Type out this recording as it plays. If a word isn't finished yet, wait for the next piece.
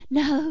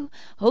No.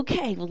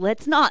 Okay, well,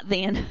 let's not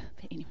then.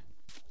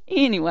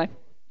 Anyway.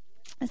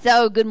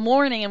 So, good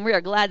morning, and we are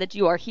glad that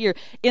you are here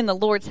in the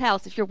Lord's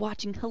house. If you're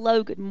watching,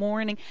 hello, good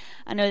morning.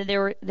 I know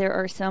that there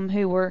are some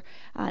who were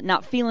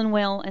not feeling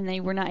well, and they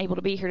were not able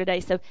to be here today.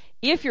 So,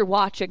 if you're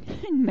watching,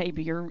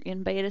 maybe you're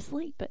in bed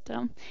asleep, but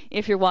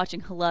if you're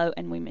watching, hello,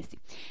 and we miss you,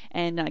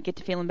 and get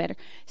to feeling better.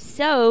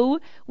 So,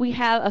 we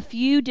have a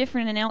few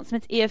different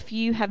announcements. If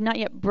you have not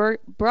yet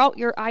brought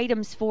your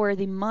items for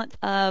the month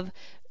of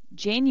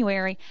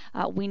January,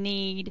 we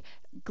need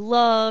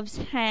gloves,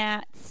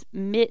 hats,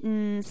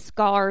 mittens,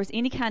 scarves,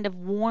 any kind of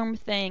warm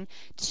thing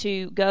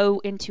to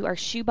go into our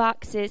shoe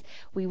boxes.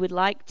 We would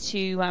like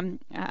to,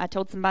 I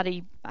told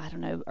somebody, I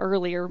don't know,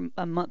 earlier,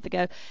 a month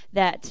ago,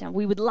 that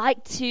we would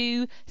like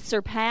to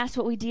surpass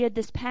what we did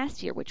this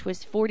past year, which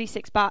was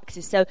 46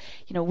 boxes. So,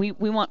 we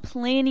want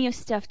plenty of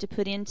stuff to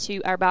put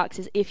into our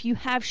boxes. If you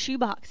have shoe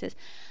boxes,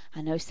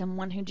 I know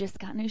someone who just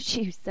got new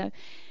shoes, so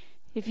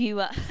if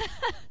you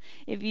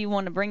if you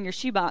want to bring your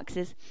shoe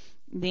boxes,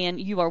 then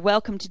you are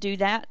welcome to do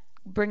that.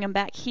 Bring them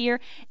back here,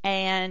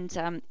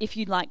 and if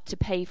you'd like to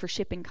pay for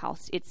shipping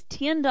costs, it's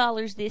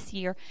 $10 this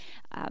year.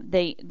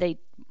 They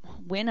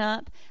went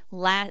up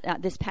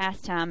this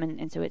past time,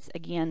 and so it's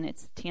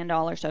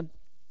 $10. So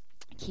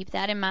keep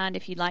that in mind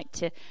if you'd like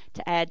to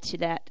add to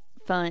that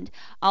fund.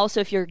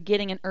 Also, if you're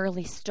getting an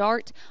early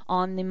start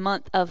on the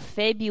month of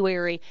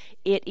February,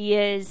 it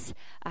is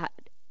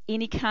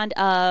any kind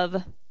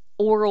of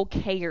oral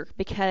care,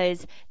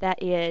 because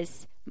that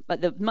is,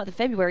 but the month of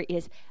February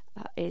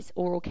is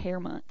oral care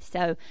month.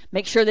 So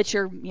make sure that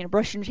you're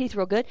brushing your teeth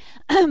real good.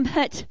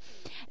 But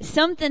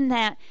something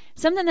that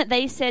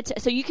they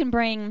said, so you can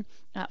bring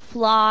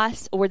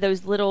floss, or the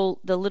little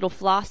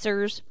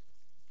flossers,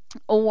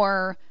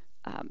 or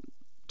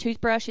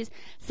toothbrushes.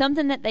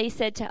 Something that they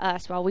said to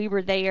us while we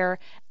were there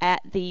at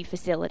the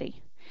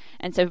facility.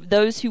 And so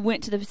those who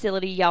went to the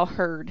facility, y'all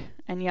heard,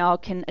 and y'all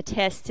can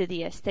attest to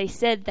this. They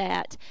said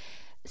that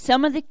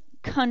some of the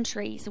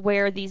countries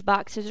where these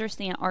boxes are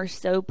sent are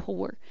so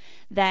poor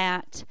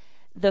that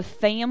the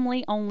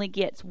family only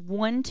gets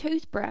one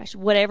toothbrush,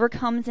 whatever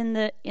comes in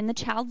the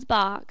child's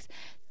box.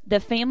 The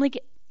family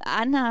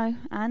I know.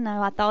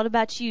 I thought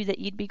about you, that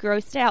you'd be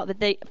grossed out that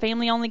the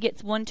family only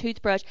gets one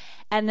toothbrush,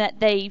 and that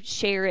they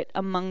share it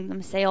among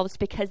themselves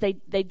because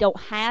they don't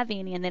have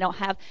any, and they don't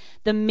have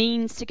the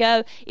means to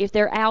go. If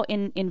they're out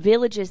in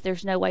villages,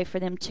 there's no way for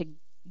them to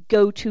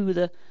go to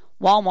the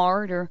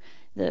Walmart or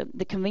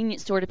the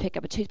convenience store to pick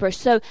up a toothbrush.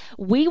 So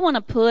we want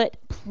to put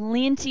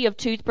plenty of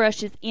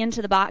toothbrushes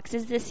into the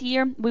boxes this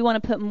year. We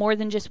want to put more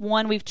than just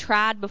one. We've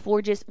tried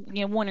before just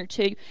one or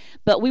two,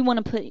 but we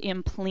want to put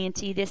in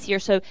plenty this year.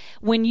 So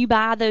when you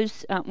buy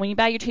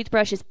your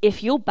toothbrushes,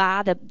 if you'll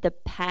buy the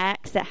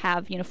packs that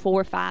have 4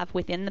 or 5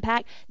 within the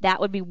pack, that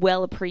would be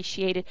well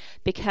appreciated,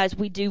 because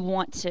we do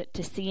want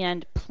to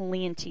send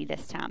plenty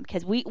this time,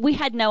 because we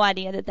had no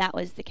idea that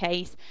was the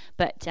case,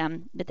 but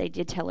they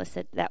did tell us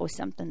that was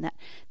something that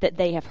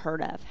they have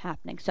heard of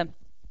happening. So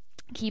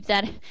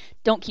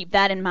don't keep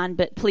that in mind,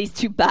 but please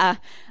do buy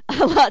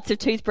lots of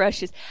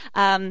toothbrushes.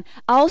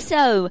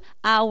 Also,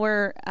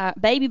 our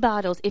baby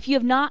bottles. If you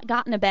have not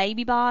gotten a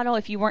baby bottle,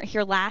 if you weren't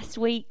here last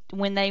week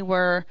when they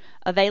were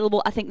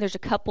available, I think there's a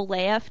couple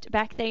left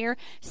back there.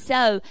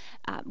 So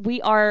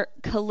we are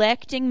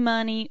collecting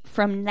money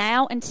from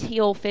now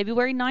until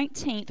February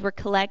 19th. We're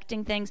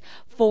collecting things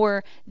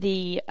for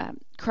the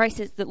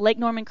Lake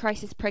Norman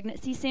Crisis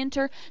Pregnancy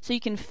Center, so you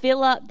can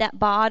fill up that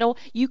bottle.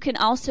 You can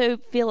also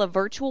fill a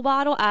virtual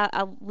bottle.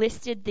 I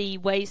listed the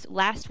ways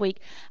last week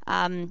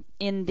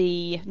in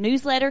the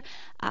newsletter.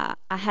 I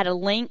had a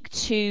link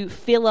to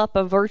fill up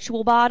a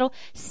virtual bottle.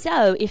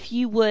 So if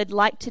you would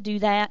like to do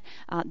that,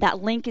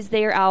 that link is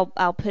there.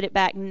 I'll put it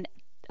back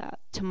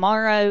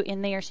tomorrow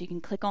in there, so you can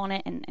click on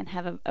it and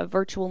have a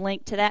virtual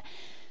link to that.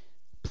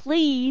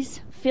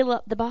 Please fill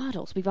up the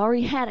bottles. We've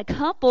already had a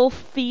couple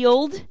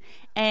filled,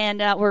 and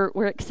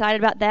we're excited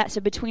about that.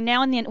 So between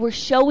now and then, we're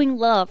showing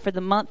love for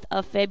the month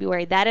of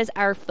February. That is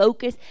our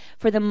focus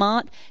for the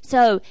month.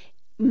 So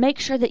make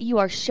sure that you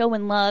are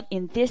showing love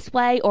in this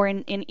way, or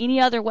in any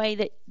other way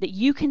that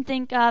you can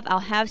think of.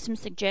 I'll have some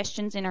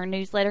suggestions in our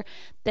newsletter,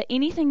 that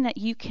any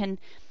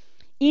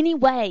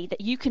way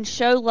that you can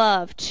show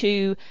love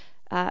to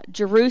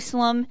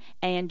Jerusalem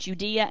and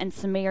Judea and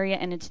Samaria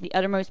and into the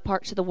uttermost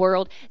parts of the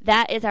world.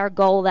 That is our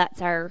goal.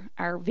 That's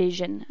our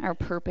vision, our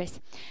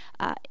purpose.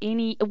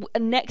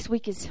 Next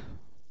week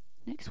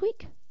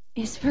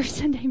is First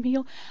Sunday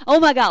Meal. Oh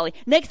my golly!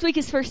 Next week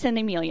is First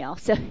Sunday Meal, y'all.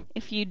 So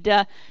if you'd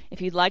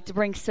like to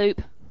bring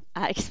soup,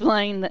 I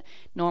explained that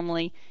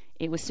normally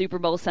it was Super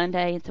Bowl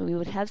Sunday, and so we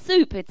would have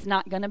soup. It's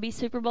not going to be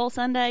Super Bowl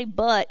Sunday,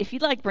 but if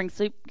you'd like to bring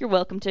soup, you're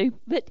welcome to.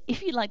 But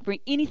if you'd like to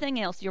bring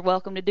anything else, you're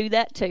welcome to do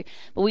that too.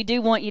 But we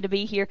do want you to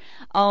be here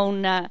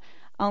on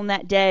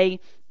that day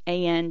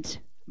and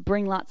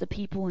bring lots of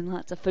people and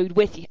lots of food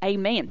with you.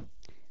 Amen.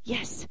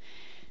 Yes.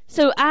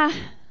 So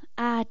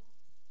I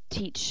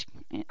teach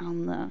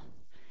I'm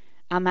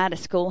out of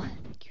school.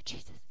 Thank you,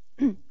 Jesus.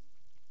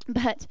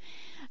 But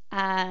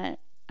I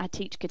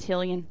teach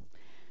cotillion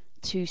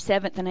to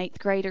 7th and 8th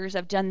graders.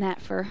 I've done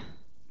that for,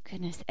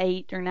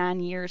 8 or 9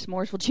 years,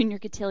 Mooresville Junior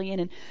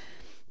Cotillion.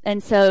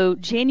 And so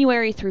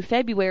January through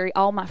February,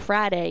 all my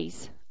Friday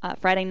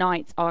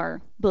nights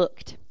are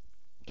booked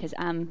because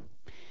I'm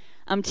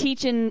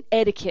teaching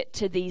etiquette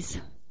to these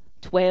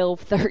 12,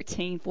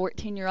 13,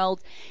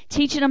 14-year-olds,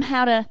 teaching them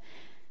how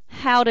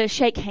to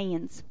shake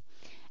hands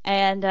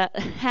and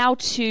how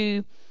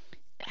to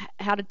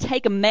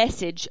take a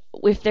message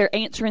if they're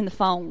answering the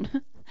phone.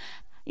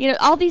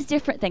 All these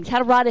different things, how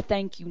to write a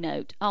thank you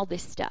note, all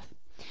this stuff.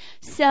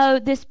 So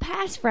this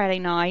past Friday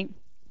night,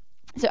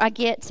 so I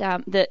get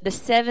the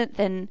 7th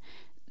and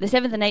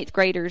 8th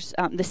graders.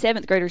 The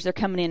 7th graders, they're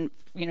coming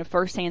in,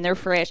 firsthand. They're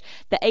fresh.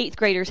 The 8th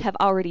graders have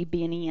already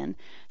been in,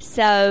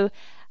 so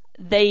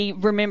they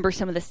remember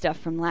some of the stuff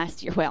from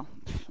last year. Well,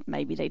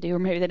 maybe they do, or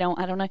maybe they don't.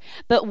 I don't know.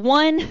 But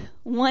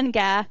one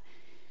guy,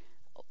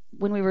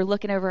 when we were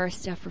looking over our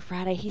stuff for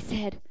Friday, he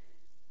said,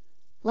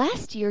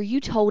 "Last year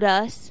you told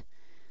us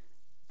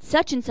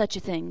such and such a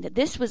thing, that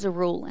this was a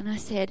rule." And I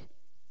said,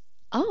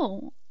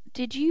 "Oh,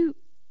 did you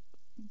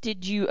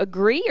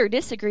agree or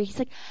disagree?" He's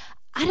like,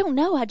 "I don't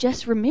know, I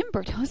just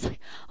remembered." I was like,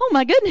 oh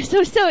my goodness, I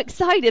was so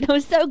excited. I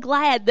was so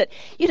glad that,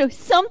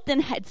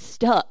 something had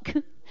stuck.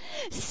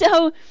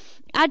 So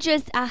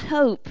I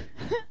hope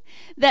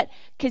that,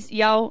 because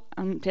y'all,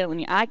 I'm telling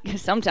you,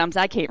 sometimes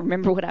I can't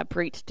remember what I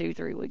preached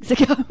 2-3 weeks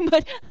ago,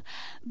 but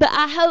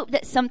I hope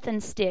that something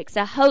sticks.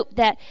 I hope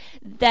that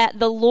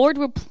the Lord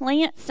will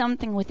plant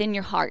something within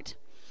your heart,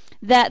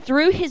 that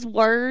through His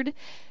Word,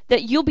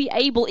 that you'll be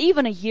able,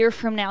 even a year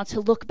from now, to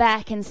look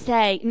back and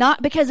say,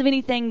 not because of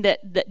anything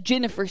that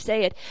Jennifer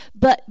said,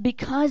 but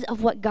because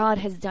of what God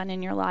has done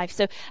in your life.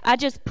 So I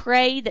just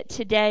pray that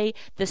today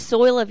the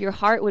soil of your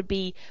heart would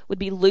be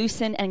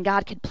loosened and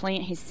God could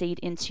plant His seed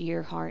into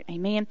your heart.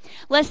 Amen.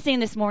 Let's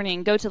stand this morning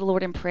and go to the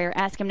Lord in prayer.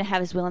 Ask Him to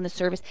have His will in the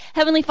service.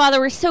 Heavenly Father,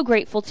 we're so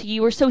grateful to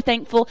You. We're so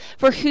thankful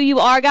for who You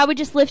are. God, we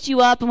just lift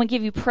You up and we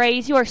give You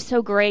praise. You are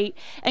so great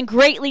and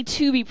greatly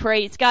to be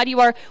praised. God, You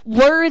are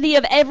worthy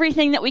of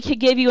everything that we could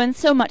give You and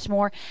so much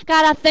more.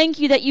 God, I thank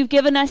You that You've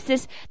given us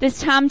this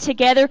time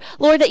together.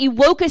 Lord, that You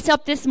woke us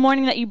up this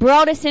morning, that You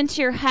brought us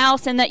into Your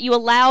house, and that You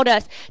allowed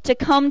us to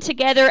come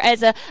together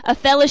as a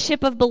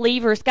fellowship of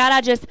believers. God,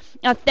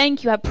 I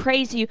thank You. I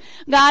praise You.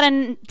 God,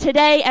 and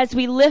today as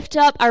we lift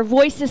up our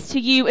voices to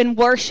You in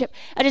worship,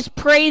 I just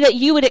pray that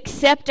You would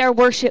accept our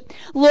worship.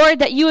 Lord,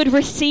 that You would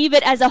receive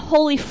it as a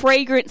holy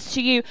fragrance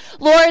to You.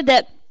 Lord,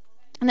 that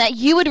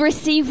You would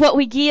receive what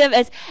we give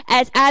as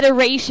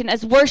adoration,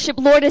 as worship.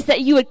 Lord, is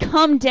that You would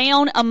come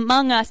down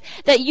among us,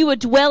 that You would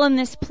dwell in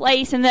this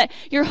place, and that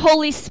Your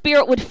Holy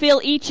Spirit would fill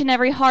each and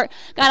every heart.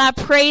 God, I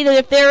pray that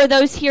if there are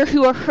those here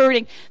who are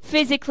hurting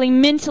physically,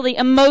 mentally,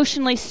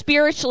 emotionally,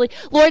 spiritually,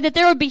 Lord, that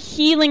there would be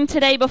healing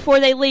today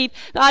before they leave.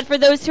 God, for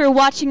those who are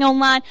watching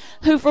online,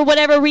 who for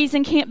whatever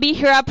reason can't be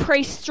here, I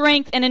pray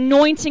strength and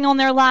anointing on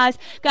their lives.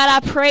 God, I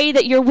pray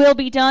that Your will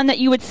be done, that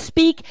You would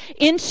speak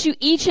into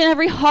each and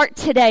every heart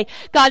today.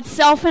 God,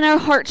 soften our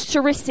hearts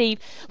to receive.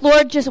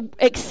 Lord, just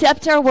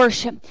accept our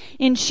worship.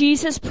 In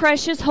Jesus'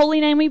 precious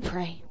holy name we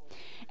pray.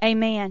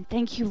 Amen.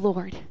 Thank You,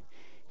 Lord.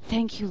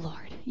 Thank You,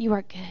 Lord. You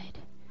are good.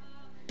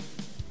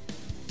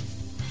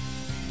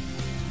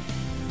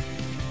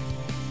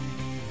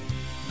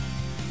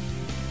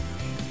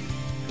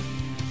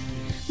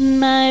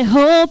 My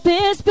hope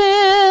is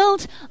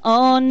built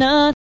on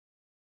nothing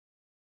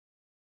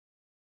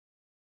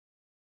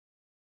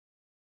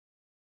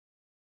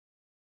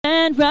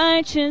and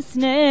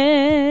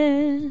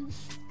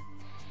righteousness.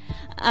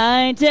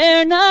 I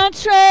dare not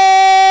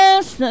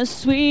trust the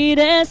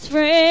sweetest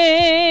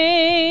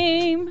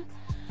frame,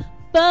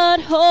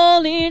 but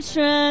wholly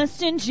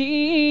trust in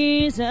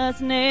Jesus'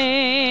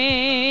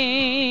 name.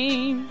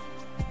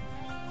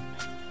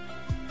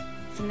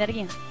 Sing that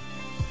again.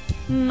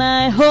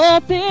 My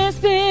hope is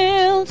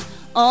built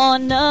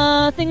on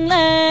nothing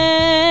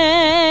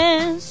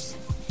less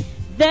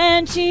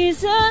than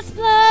Jesus'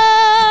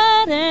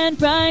 blood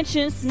and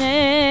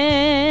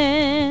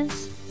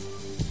righteousness.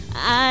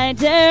 I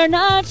dare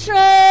not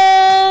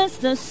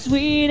trust the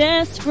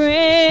sweetest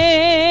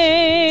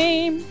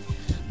frame,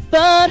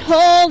 but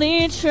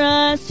wholly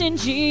trust in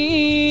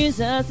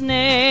Jesus'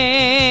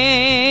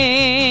 name.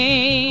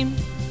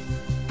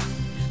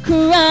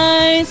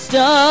 Christ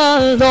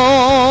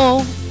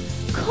alone,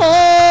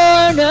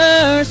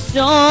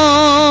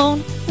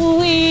 cornerstone,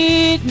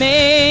 weak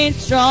made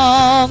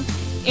strong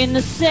in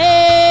the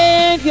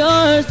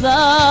Savior's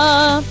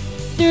love.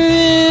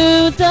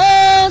 Through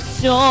the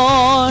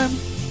storm,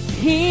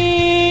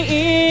 He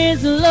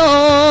is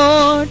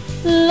Lord,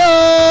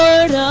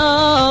 Lord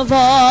of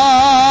all.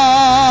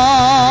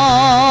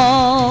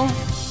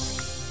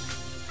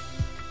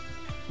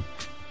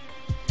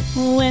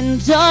 When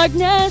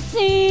darkness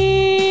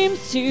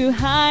seems to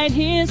hide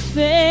His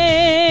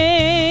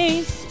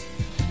face,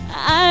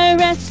 I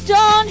rest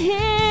on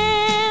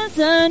His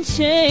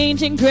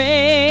unchanging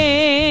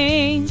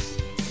grace.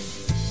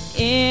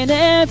 In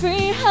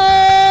every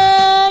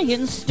high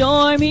and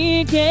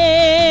stormy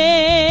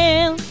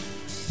gale,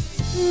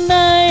 my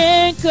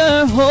anchor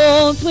Power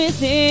holds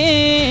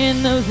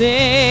within the veil.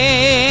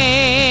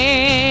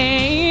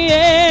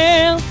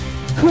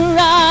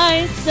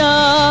 Christ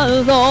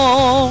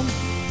alone,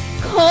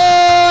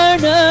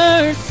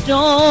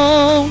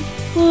 cornerstone,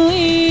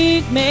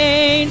 weak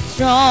made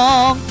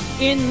strong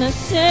in the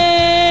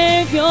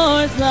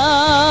Savior's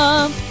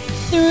love.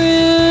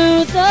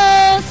 Through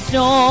the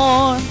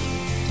storm,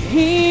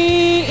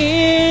 He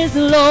is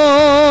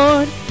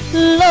Lord,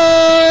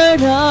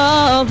 Lord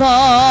of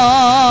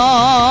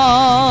all.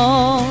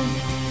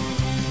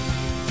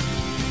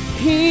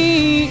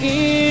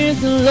 He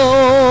is Lord,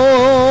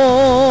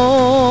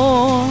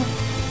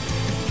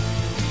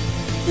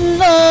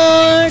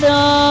 Lord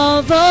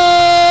of all.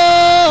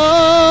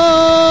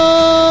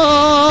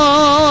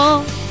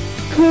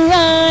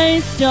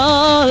 Christ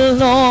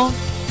alone,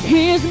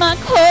 He's my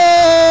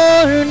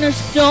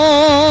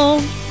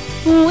cornerstone,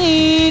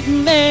 weak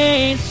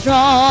made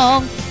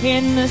strong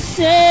in the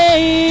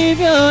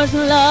Savior's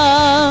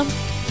love.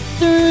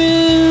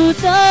 Through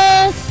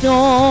the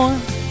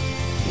storm,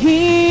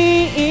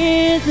 He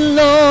is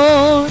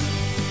Lord,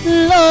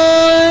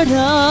 Lord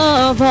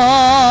of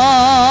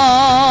all,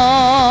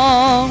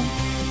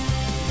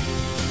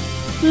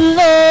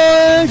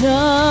 Lord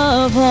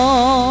of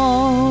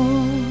all.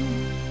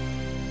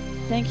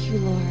 Thank you,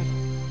 Lord.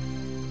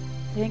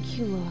 Thank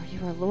you, Lord. You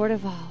are Lord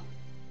of all.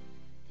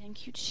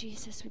 Thank you,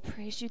 Jesus. We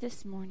praise you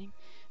this morning.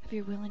 Have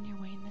your will and your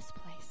way in this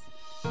place.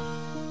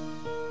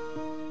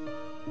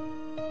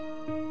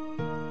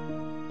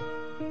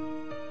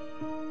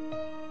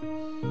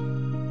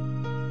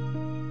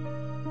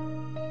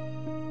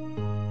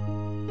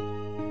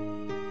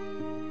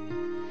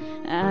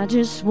 I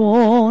just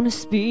want to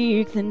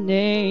speak the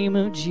name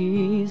of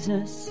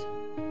Jesus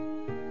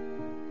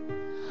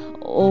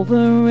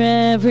over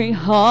every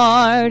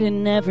heart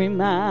and every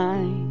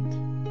mind.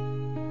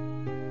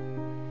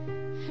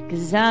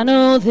 'Cause I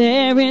know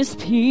there is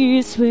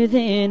peace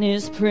within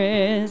His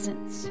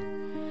presence.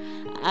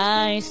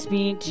 I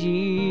speak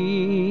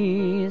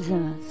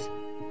Jesus.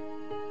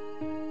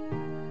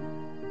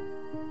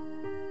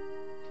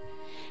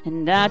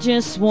 And I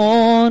just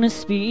want to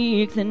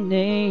speak the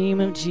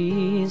name of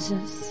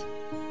Jesus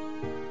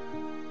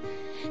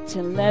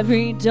till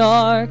every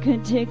dark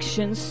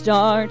addiction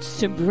starts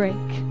to break,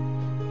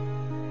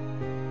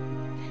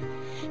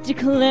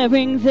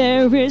 declaring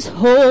there is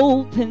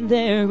hope and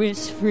there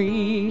is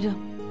freedom.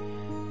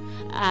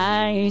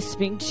 I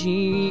speak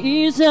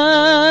Jesus.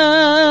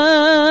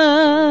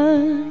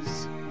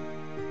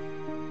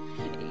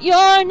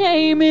 Your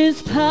name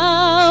is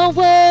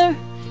power,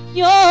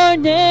 your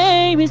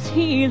name is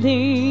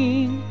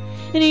healing,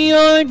 and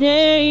your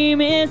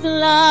name is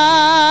life.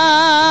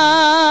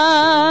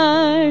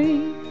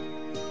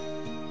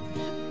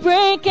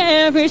 Break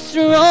every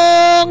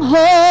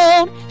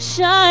stronghold,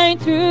 shine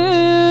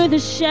through the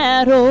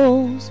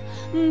shadows,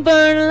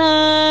 burn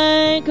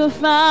like a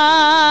fire.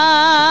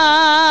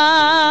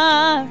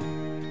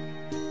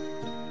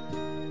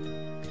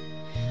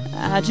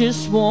 I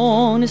just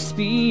want to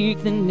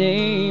speak the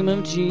name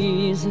of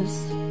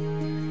Jesus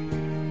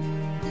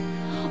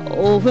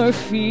over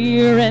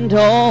fear and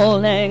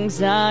all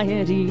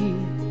anxiety,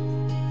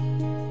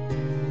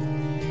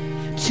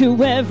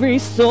 to every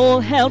soul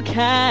held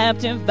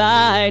captive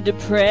by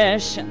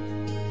depression.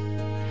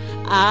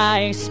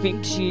 I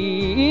speak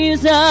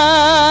Jesus,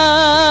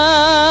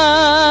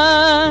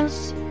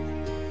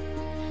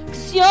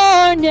 'cause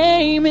your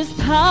name is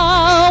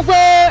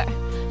power,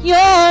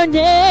 your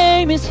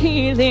name is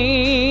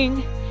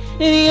healing,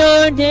 and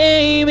your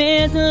name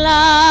is life.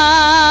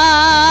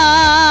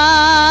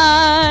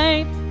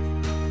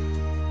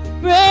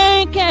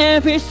 Break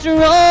every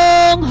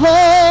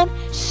stronghold,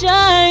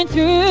 shine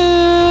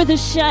through the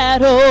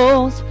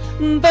shadows,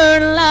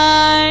 burn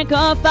like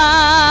a fire.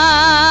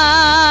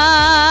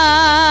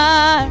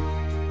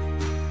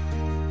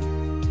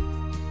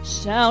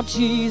 Shout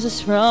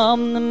Jesus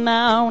from the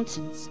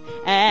mountains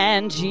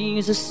and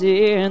Jesus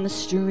in the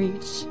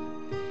streets,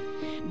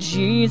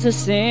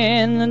 Jesus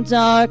in the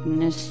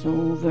darkness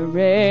over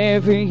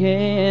every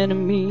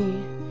enemy,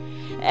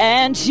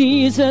 and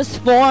Jesus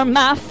for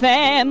my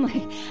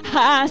family.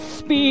 I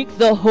speak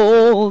the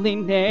holy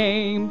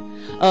name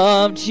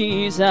of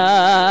Jesus.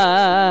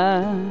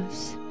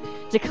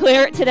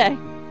 Declare it today.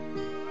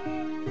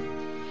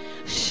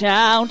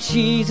 Shout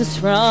Jesus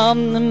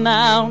from the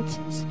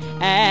mountains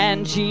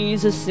and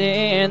Jesus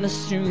in the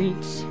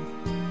streets,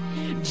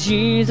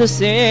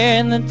 Jesus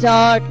in the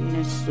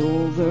darkness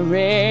over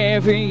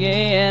every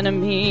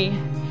enemy,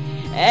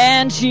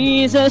 and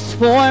Jesus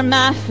for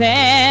my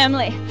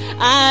family.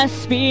 I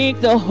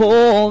speak the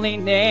holy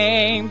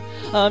name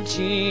of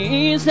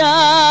Jesus.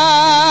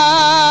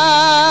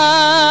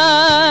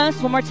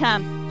 One more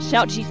time.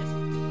 Shout Jesus.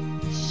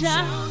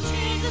 Shout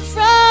Jesus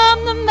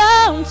from the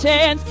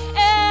mountains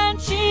and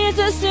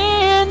Jesus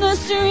in the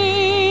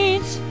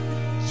streets,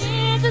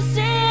 Jesus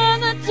in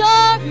the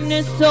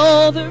darkness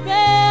over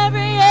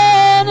every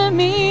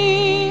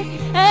enemy,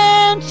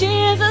 and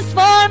Jesus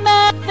for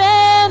my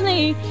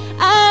family.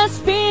 I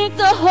speak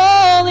the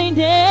holy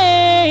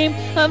name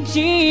of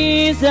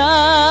Jesus.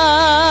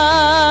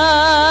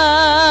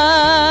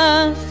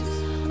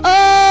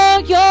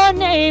 Oh, your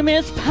name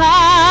is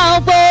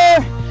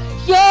power.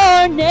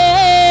 Your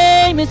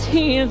name is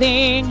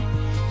healing.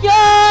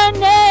 Your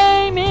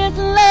name is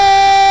life.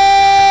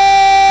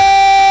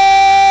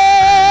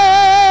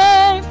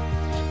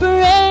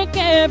 Break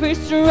every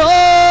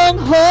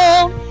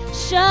stronghold.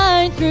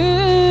 Shine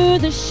through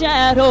the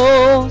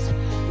shadows.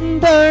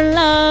 Burn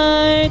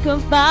like a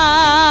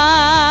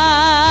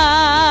fire.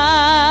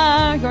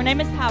 Your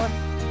name is power.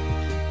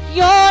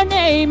 Your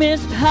name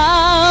is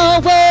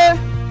power.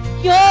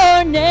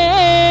 Your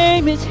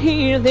name is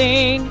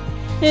healing.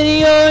 And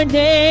your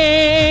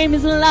name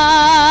is life.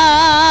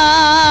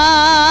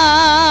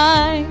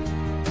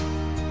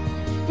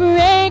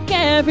 Break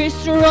every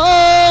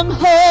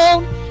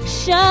stronghold.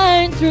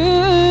 Shine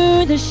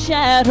through the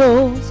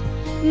shadows.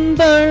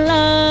 Burn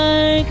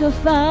like a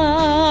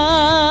fire.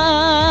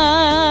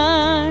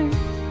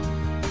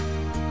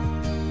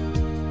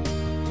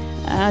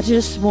 I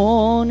just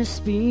want to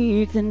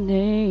speak the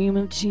name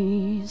of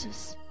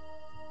Jesus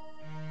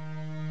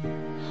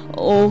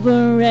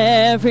over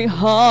every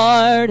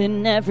heart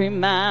and every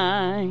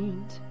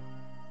mind,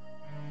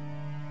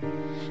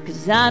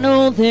 'cause I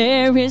know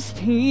there is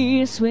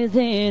peace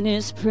within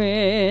His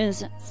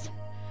presence.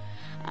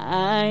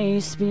 I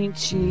speak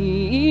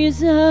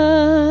Jesus.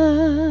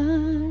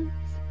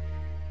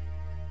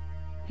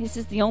 This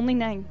is the only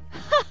name.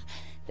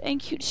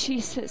 Thank you,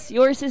 Jesus.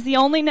 Yours is the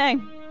only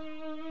name.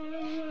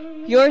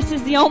 Yours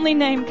is the only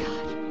name, God.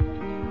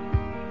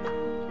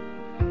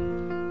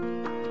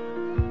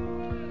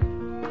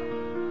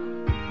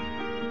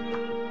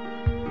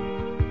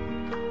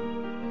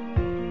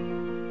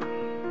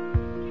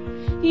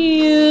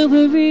 You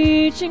were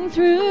reaching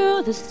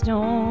through the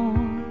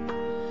storm,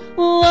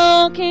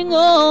 walking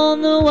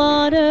on the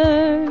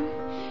water,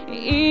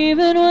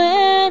 even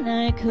when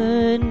I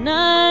could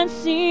not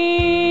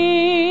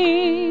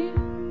see.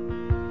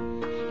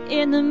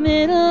 In the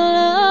middle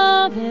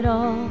of it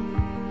all,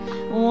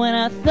 when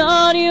I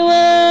thought you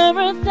were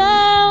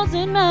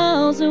 1,000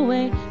 miles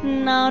away,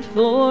 not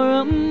for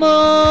a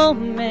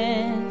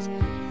moment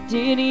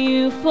did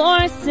you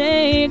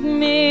forsake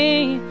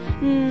me.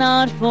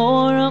 Not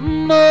for a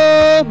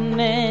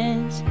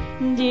moment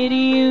did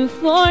you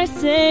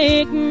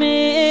forsake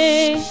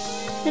me.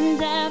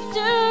 And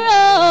after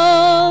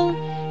all,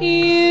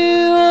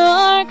 you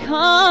are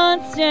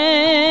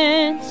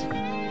constant.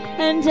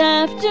 And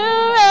after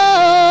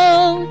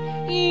all,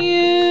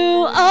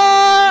 you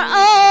are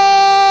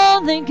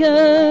only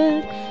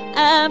good.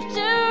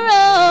 After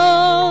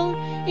all,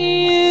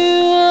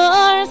 you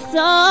are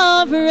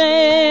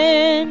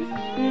sovereign.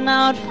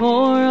 Not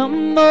for a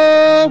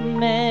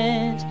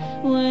moment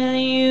will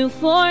you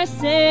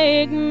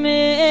forsake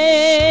me.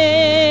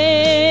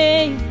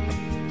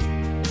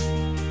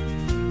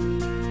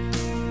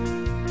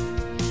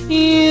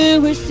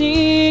 You were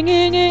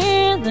singing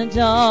in the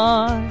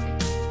dark,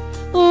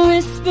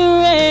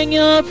 whispering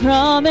your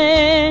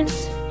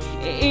promise,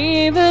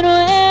 even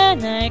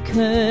when I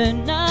could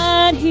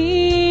not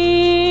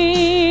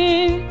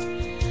hear.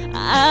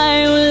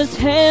 I was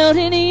held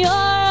in your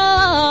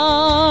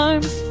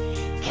arms,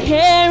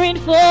 carried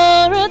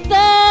for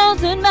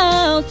 1,000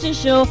 miles to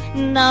show.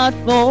 Not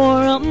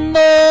for a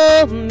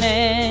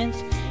moment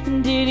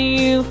did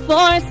you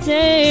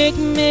forsake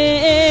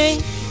me.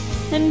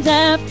 And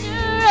after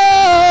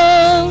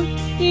all,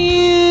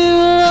 you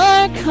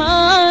are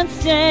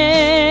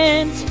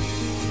constant.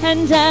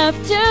 And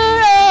after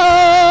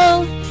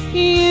all,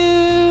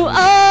 you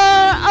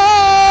are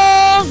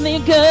only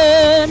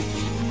good.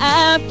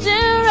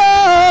 After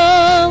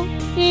all,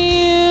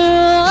 you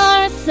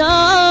are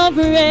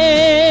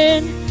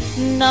sovereign.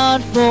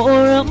 Not for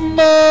a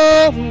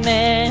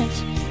moment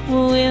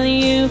will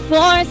you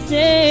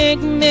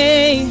forsake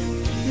me.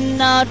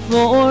 Not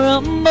for a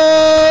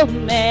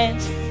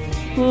moment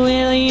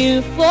will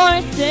you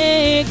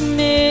forsake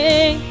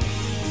me.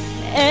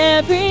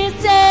 Every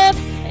step,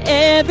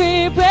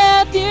 every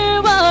breath,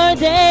 you are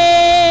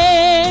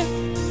there.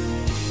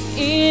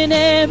 In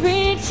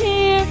every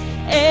tear,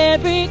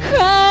 every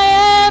cry,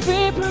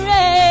 every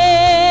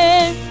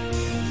prayer.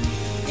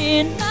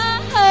 In my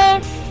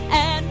hurt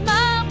and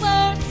my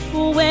words,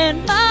 when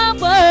my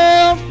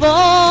world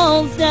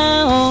falls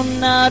down.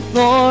 Not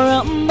for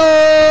a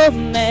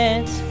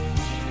moment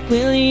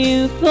will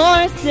you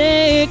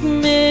forsake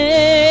me.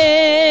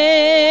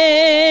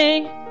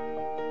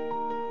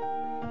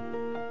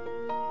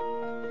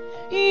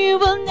 You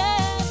will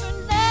never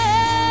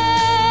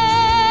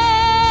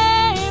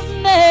leave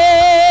me.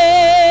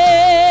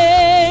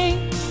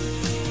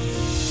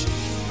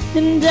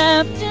 And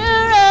after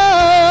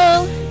all,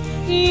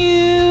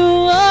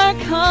 you are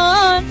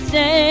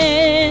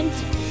constant.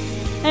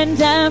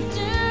 And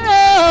after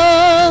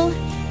all,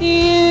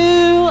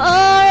 you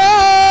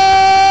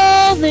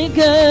are only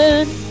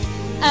good.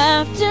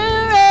 After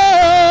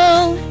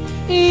all,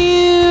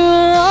 you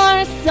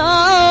are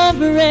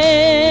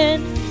sovereign.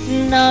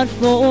 Not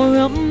for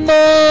a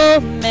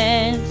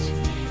moment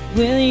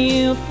will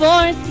you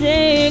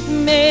forsake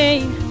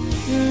me.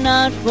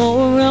 Not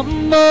for a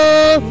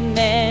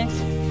moment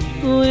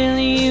will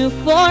you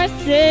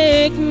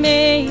forsake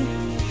me.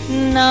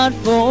 Not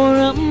for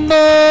a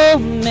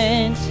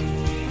moment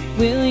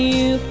will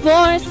you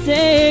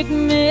forsake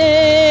me.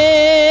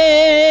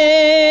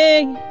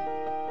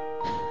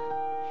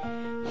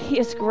 He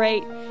is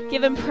great.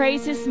 Give him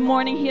praise this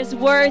morning. He is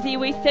worthy.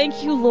 We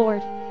thank you,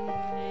 Lord.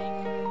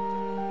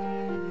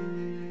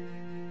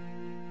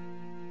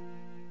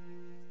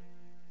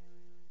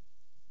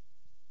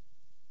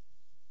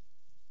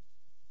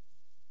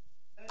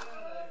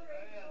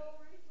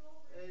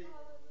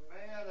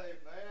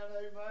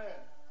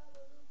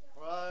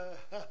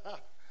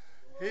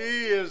 He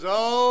is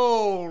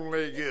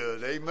only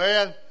good.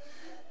 Amen.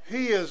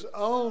 He is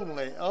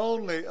only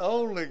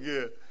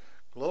good.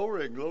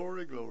 Glory,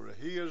 glory, glory.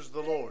 He is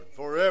the Lord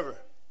forever.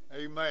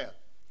 Amen.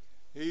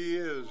 He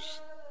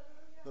is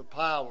the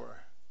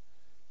power.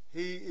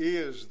 He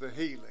is the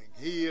healing.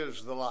 He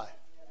is the life.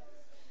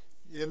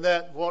 In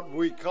that what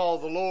we call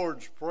the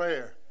Lord's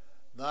Prayer,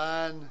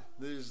 thine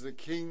is the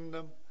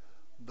kingdom,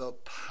 the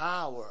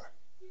power,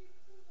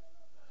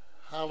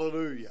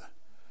 hallelujah,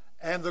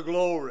 and the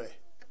glory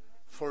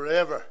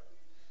forever.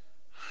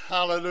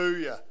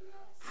 Hallelujah.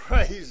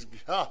 Praise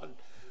God.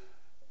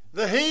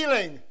 The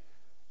healing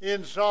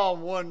in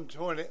Psalm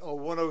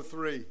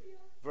 103,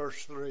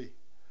 verse 3.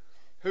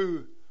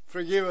 Who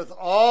forgiveth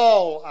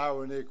all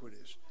our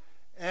iniquities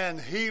and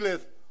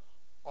healeth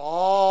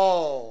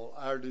all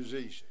our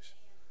diseases.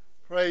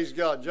 Praise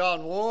God.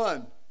 John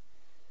 1.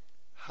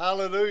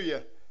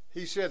 Hallelujah.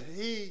 He said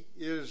he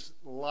is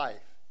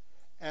life.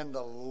 And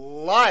the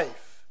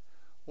life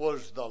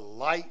was the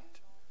light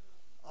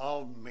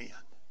of men.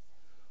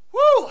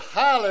 Woo!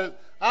 Hallelujah.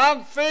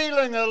 I'm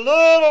feeling a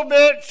little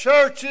bit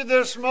churchy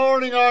this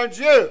morning, aren't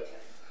you?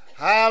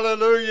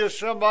 Hallelujah.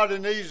 Somebody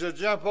needs to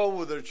jump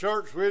over the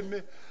church with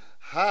me.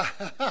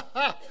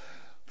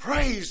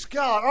 Praise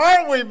God.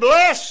 Aren't we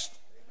blessed?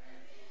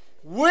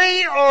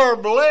 We are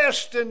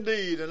blessed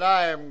indeed, and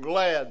I am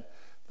glad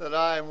that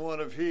I am one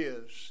of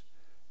his,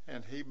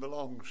 and he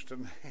belongs to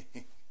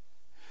me.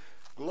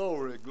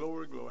 Glory,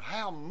 glory, glory.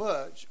 How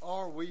much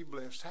are we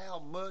blessed? How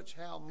much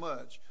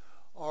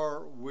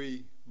are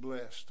we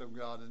blessed of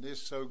God? And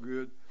it's so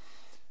good.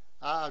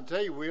 I'll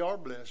tell you, we are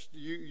blessed.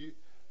 You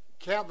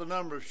count the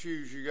number of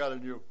shoes you got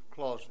in your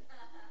closet.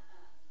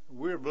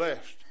 We're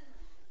blessed.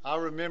 I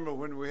remember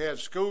when we had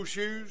school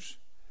shoes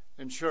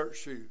and church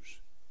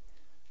shoes.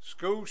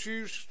 School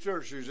shoes,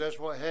 church shoes, that's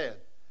what I had.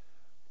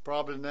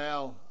 Probably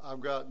now I've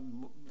got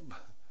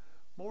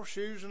more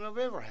shoes than I've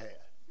ever had.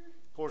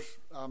 Of course,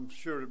 I'm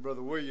sure that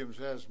Brother Williams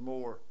has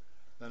more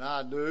than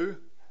I do.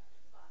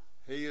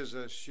 He is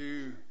a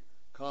shoe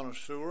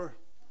connoisseur.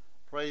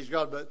 Praise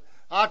God. But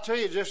I tell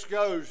you, it just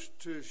goes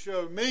to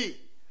show me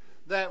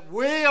that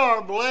we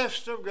are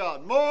blessed of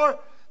God more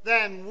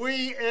than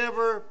we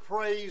ever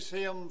praise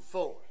him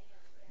for.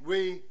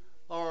 We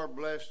are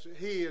blessed.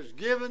 He is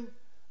given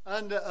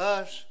unto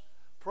us.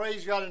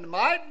 Praise God. And it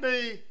might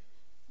be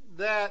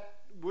that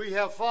we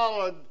have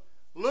followed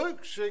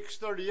Luke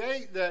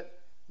 6:38, that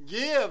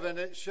give and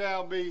it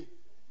shall be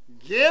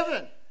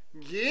given.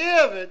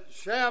 Give, it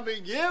shall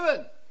be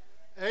given.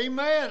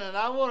 Amen. And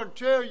I want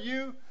to tell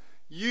you,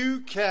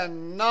 you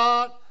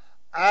cannot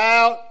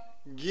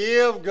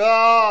outgive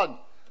God.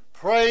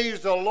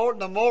 Praise the Lord.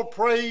 The more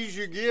praise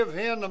you give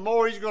him, the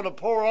more he's going to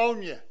pour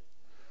on you.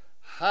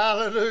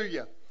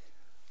 Hallelujah.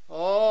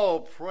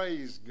 Oh,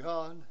 praise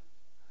God.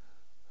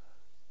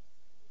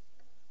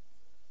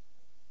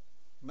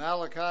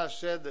 Malachi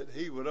said that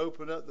he would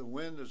open up the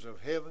windows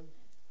of heaven,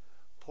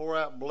 pour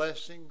out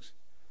blessings,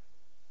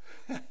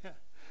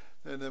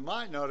 and there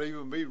might not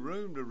even be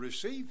room to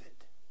receive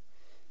it.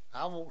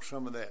 I want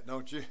some of that,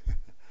 don't you?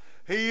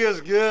 He is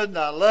good, and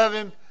I love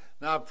him,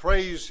 and I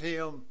praise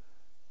him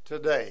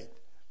today.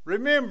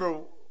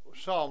 Remember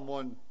Psalm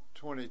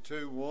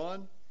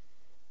 122:1.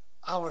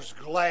 I was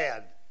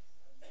glad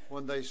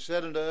when they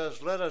said unto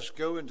us, let us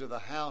go into the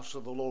house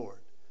of the Lord.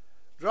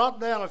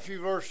 Drop down a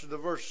few verses to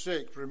verse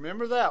 6.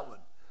 Remember that one.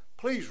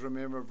 Please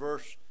remember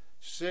verse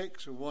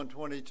 6 of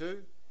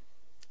 122.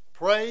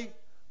 Pray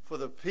for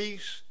the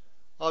peace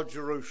of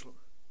Jerusalem.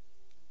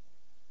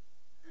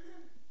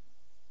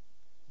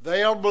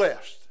 They are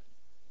blessed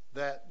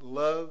that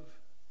love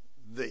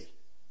thee.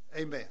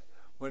 Amen.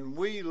 When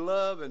we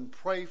love and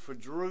pray for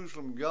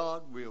Jerusalem,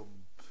 God will,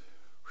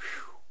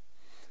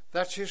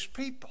 that's his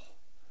people.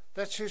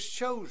 That's his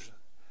chosen.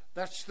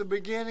 That's the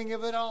beginning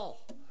of it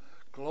all.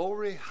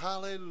 Glory,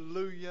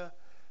 hallelujah,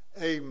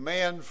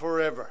 amen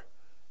forever.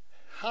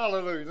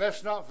 Hallelujah.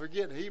 Let's not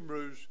forget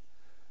Hebrews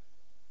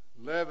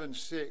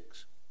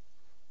 11:6.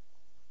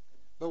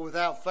 But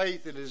without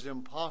faith it is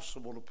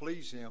impossible to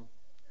please him.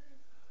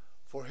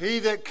 For he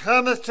that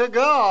cometh to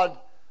God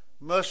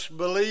must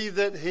believe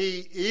that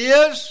he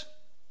is,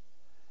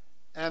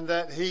 and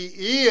that he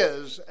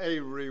is a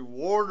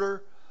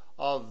rewarder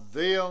of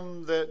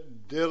them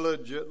that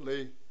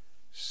diligently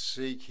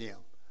seek him.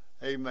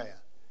 Amen.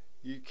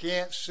 You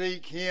can't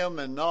seek him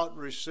and not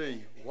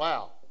receive.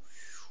 Wow.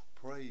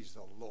 Praise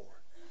the Lord.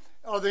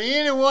 Are there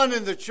anyone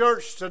in the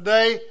church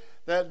today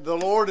that the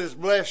Lord has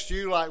blessed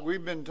you like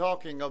we've been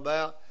talking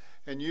about,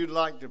 and you'd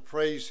like to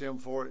praise Him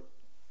for it?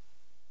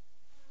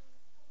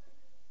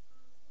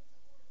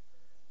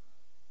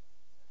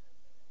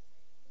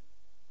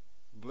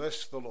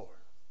 Bless the Lord.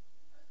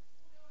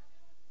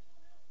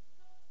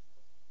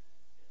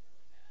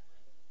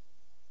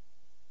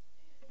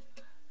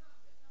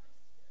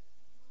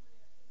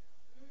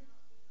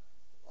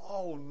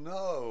 Oh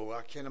no,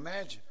 I can't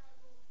imagine.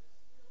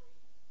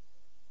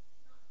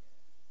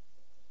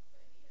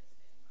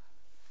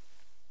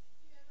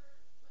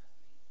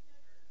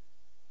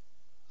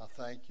 I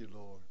thank you,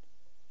 Lord.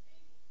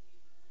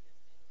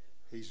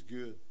 He's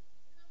good.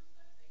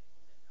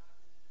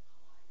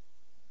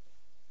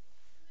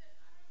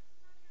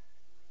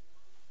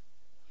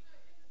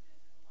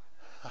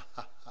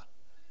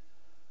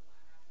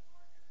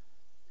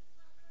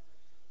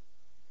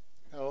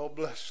 Oh,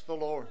 bless the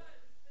Lord.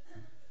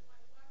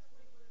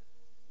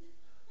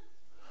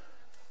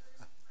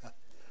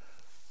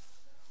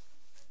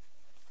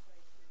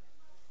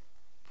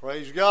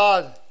 Praise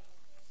God.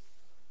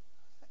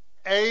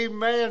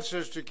 Amen,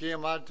 Sister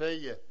Kim. I tell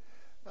you,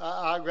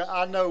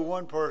 I know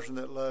one person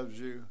that loves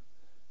you,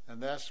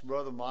 and that's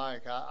Brother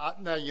Mike.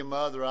 Now, your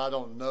mother, I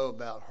don't know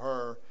about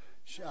her.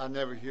 I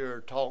never hear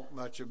her talk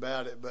much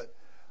about it, but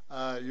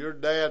your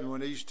dad,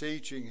 when he's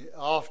teaching,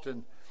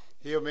 often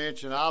he'll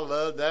mention, I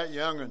love that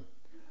young'un.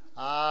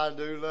 I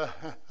do love.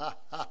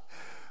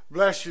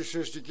 Bless you,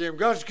 Sister Kim.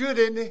 God's good,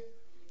 isn't He?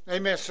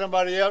 Amen.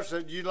 Somebody else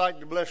that you'd like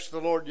to bless the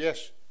Lord?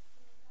 Yes.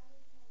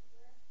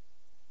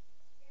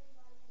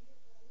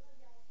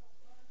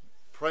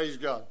 Praise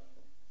God.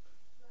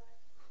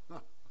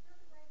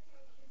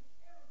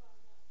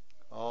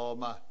 Oh,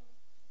 my.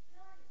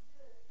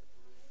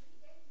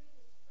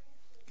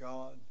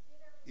 God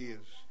is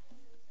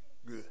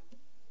good.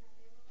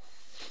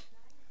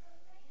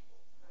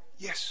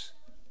 Yes.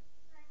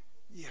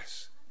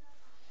 Yes.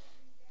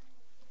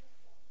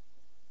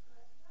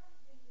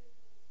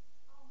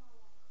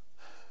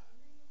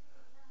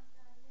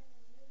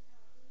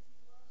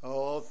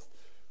 Oh,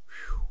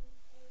 whew.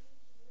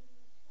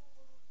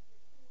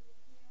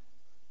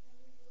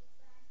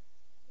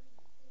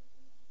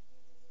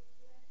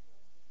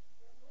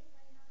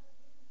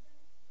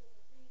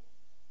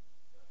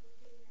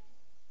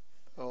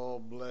 Oh,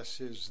 bless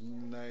His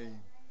name.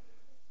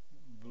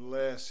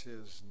 Bless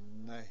His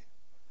name.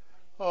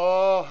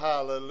 Oh,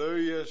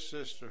 hallelujah,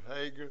 Sister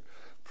Hager.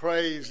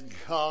 Praise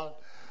God.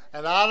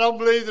 And I don't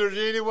believe there's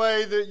any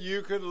way that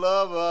you could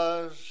love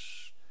us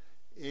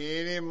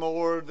any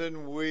more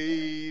than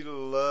we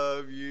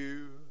love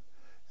you.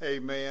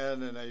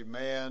 Amen and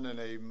amen and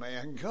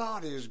amen.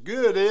 God is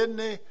good, isn't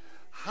He?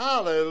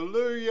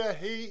 Hallelujah.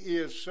 He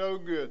is so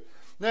good.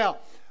 Now,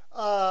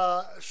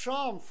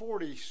 Psalm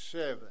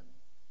 47,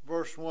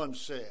 verse 1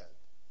 said,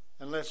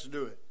 and let's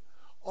do it.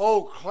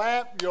 Oh,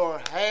 clap your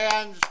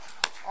hands,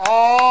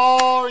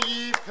 all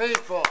ye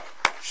people.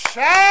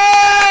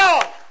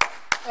 Shout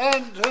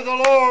unto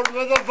the Lord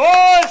with a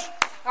voice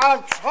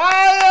of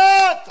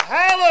triumph.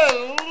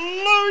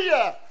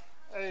 Hallelujah.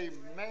 Amen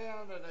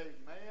and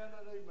amen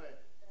and amen.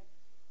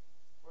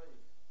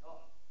 Praise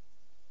God.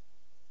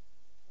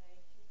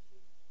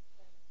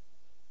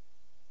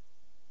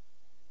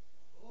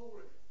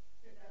 Glory.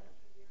 He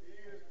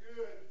is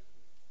good.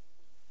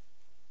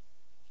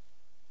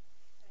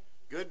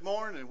 Good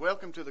morning and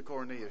welcome to the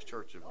Cornelius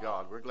Church of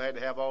God. We're glad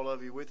to have all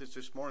of you with us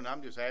this morning.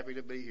 I'm just happy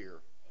to be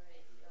here.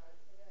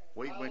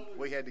 We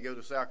had to go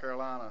to South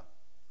Carolina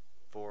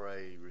for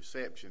a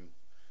reception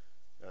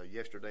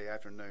yesterday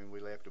afternoon. We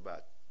left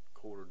about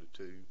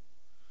 1:45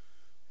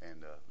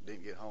 and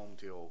didn't get home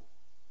till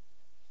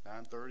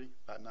 9:30,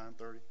 about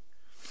 9:30.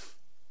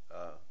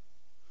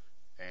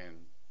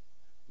 And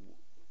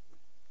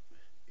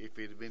if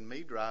it had been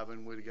me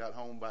driving, we'd have got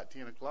home about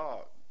 10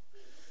 o'clock.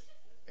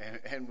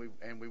 And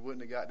we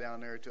wouldn't have got down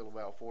there till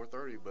about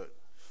 4:30, but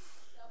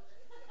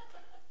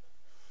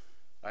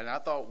and I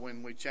thought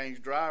when we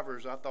changed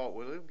drivers, I thought,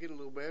 well, it'll get a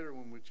little better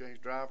when we change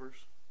drivers.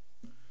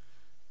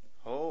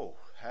 Oh,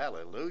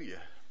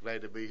 hallelujah.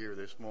 Glad to be here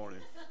this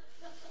morning.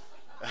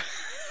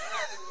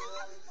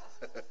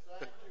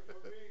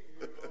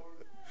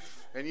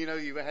 And you know,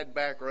 you've had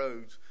back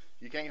roads.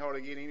 You can't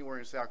hardly get anywhere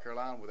in South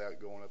Carolina without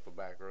going up a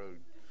back road.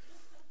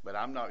 But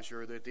I'm not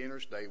sure that the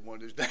interstate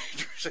wasn't as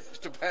dangerous as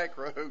the back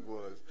road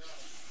was.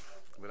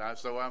 But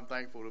so I'm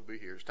thankful to be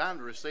here. It's time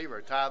to receive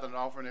our tithe and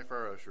offering if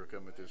our usher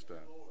come at this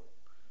time.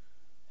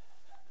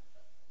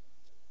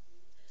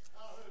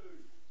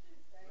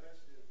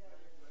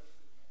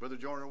 Brother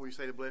Joyner, will you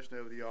say the blessing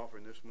over the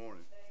offering this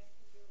morning?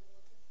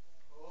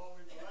 Oh,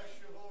 we bless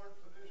you, Lord,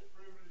 for this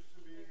privilege to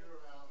be in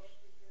your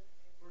house.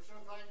 We're so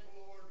thankful,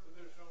 Lord, for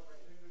this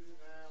opportunity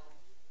now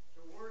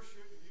to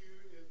worship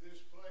you in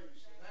this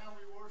place. And now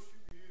we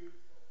worship you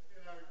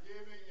in our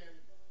giving, and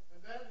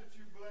that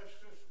you blessed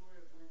us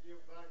with, we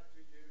give back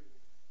to you.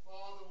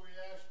 Father, we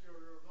ask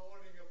your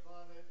anointing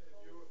upon it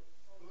and your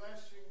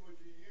blessing. Would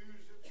you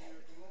use it for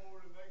your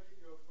glory to make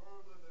it go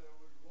further than it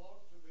was wont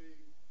to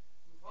be?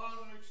 And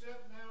Father,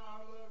 accept now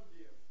our love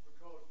gift,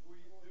 because we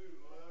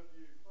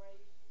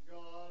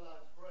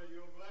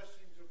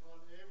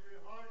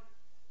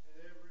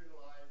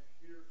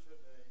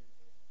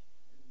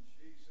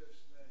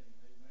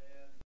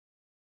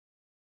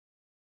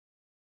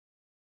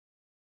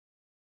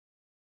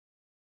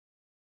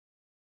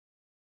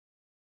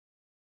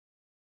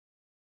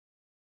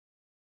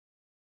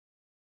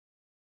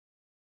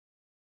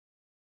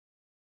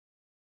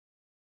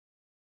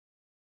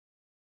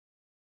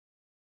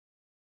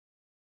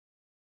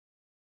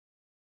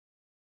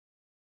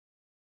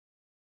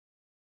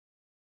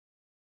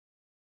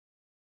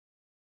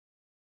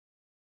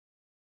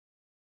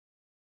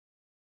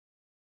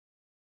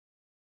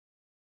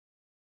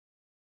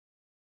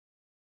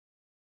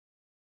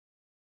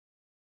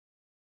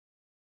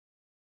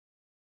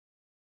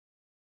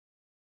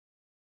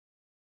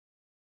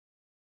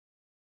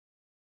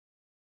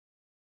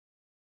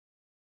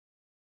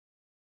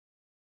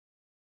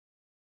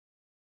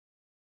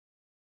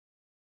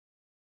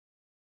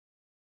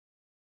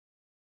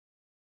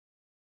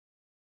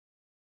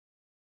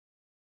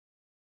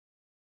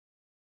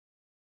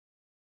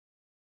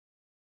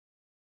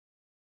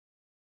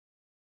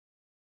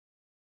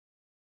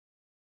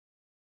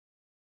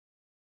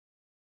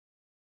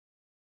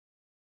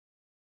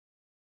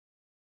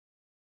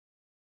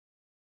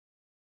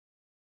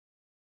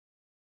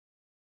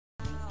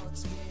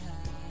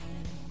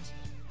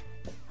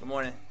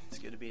morning. It's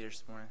good to be here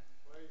this morning.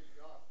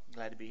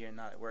 Glad to be here and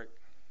not at work.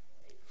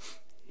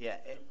 Yeah.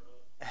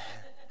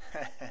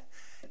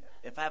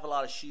 If I have a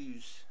lot of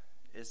shoes,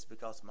 it's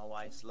because my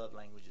wife's love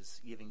language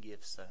is giving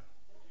gifts. So.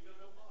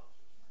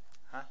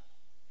 Huh?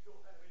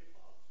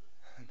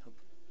 Nope.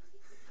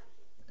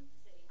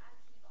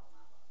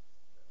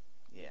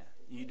 Yeah,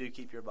 you do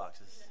keep your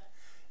boxes.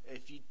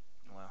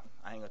 Well,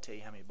 I ain't gonna tell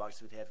you how many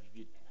boxes we'd have if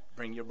you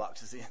bring your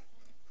boxes in.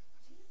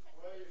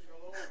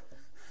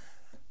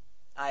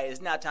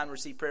 It's now time to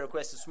receive prayer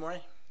requests this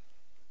morning.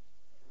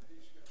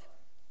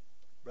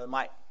 Brother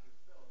Mike.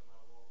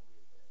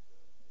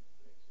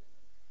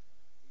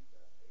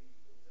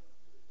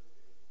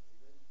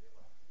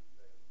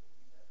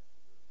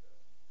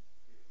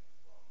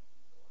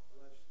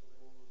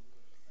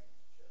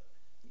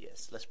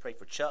 Yes, let's pray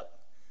for Chuck,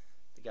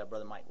 the guy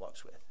Brother Mike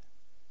walks with.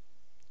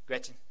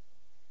 Gretchen.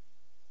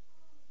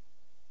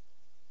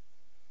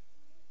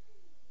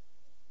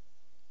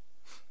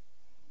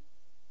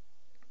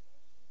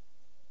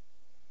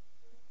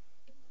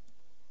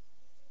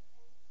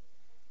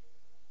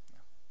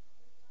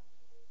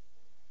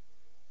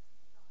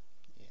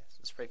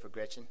 Let's pray for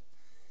Gretchen.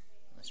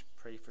 Let's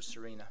pray for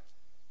Serena.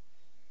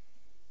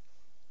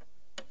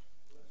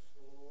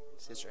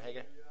 Sister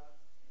Hager.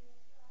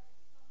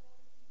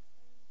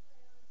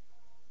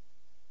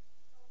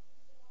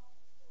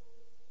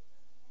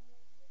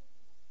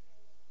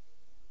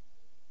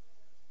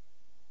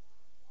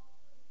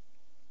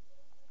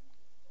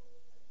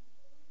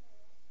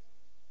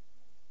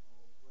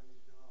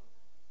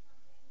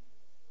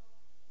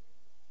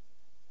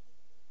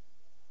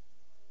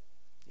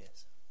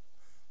 Yes.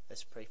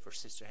 Let's pray for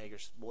Sister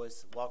Hager's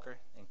boys, Walker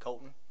and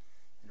Colton,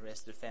 and the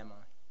rest of the family.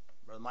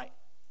 Brother Mike.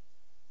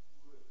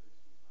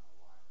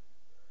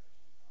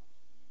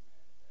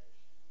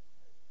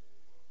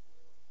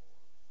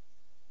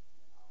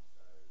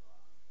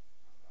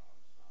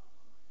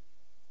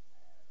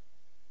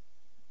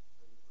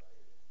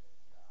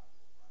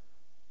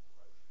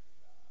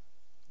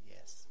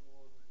 Yes.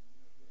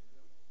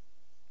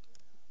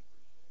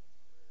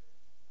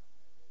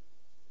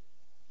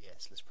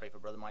 Yes, let's pray for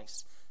Brother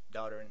Mike's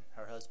daughter and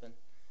her husband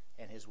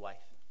and his wife.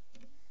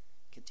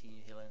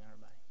 Continue healing in her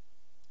body.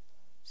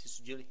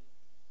 Sister Julie.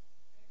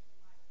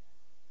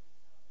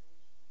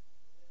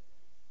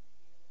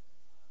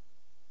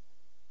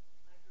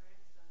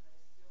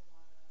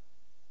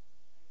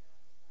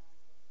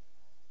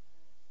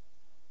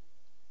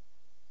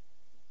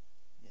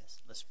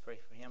 Yes, let's pray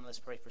for him. Let's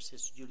pray for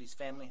Sister Julie's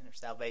family and her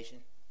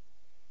salvation.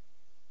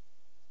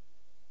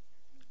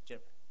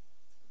 Jennifer.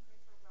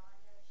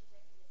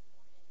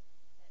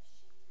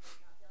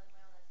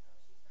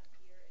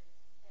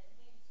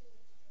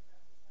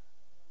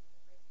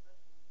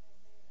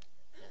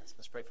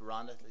 Let's pray for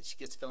Rhonda. She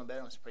gets feeling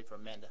better. Let's pray for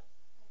Amanda.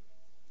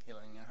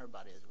 Healing in her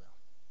body as well.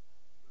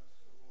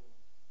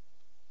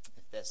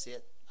 If that's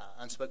it,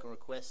 unspoken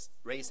requests,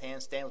 raise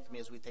hands, stand with me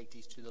as we take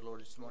these to the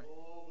Lord this morning.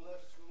 Oh,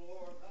 bless the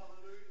Lord.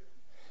 Hallelujah.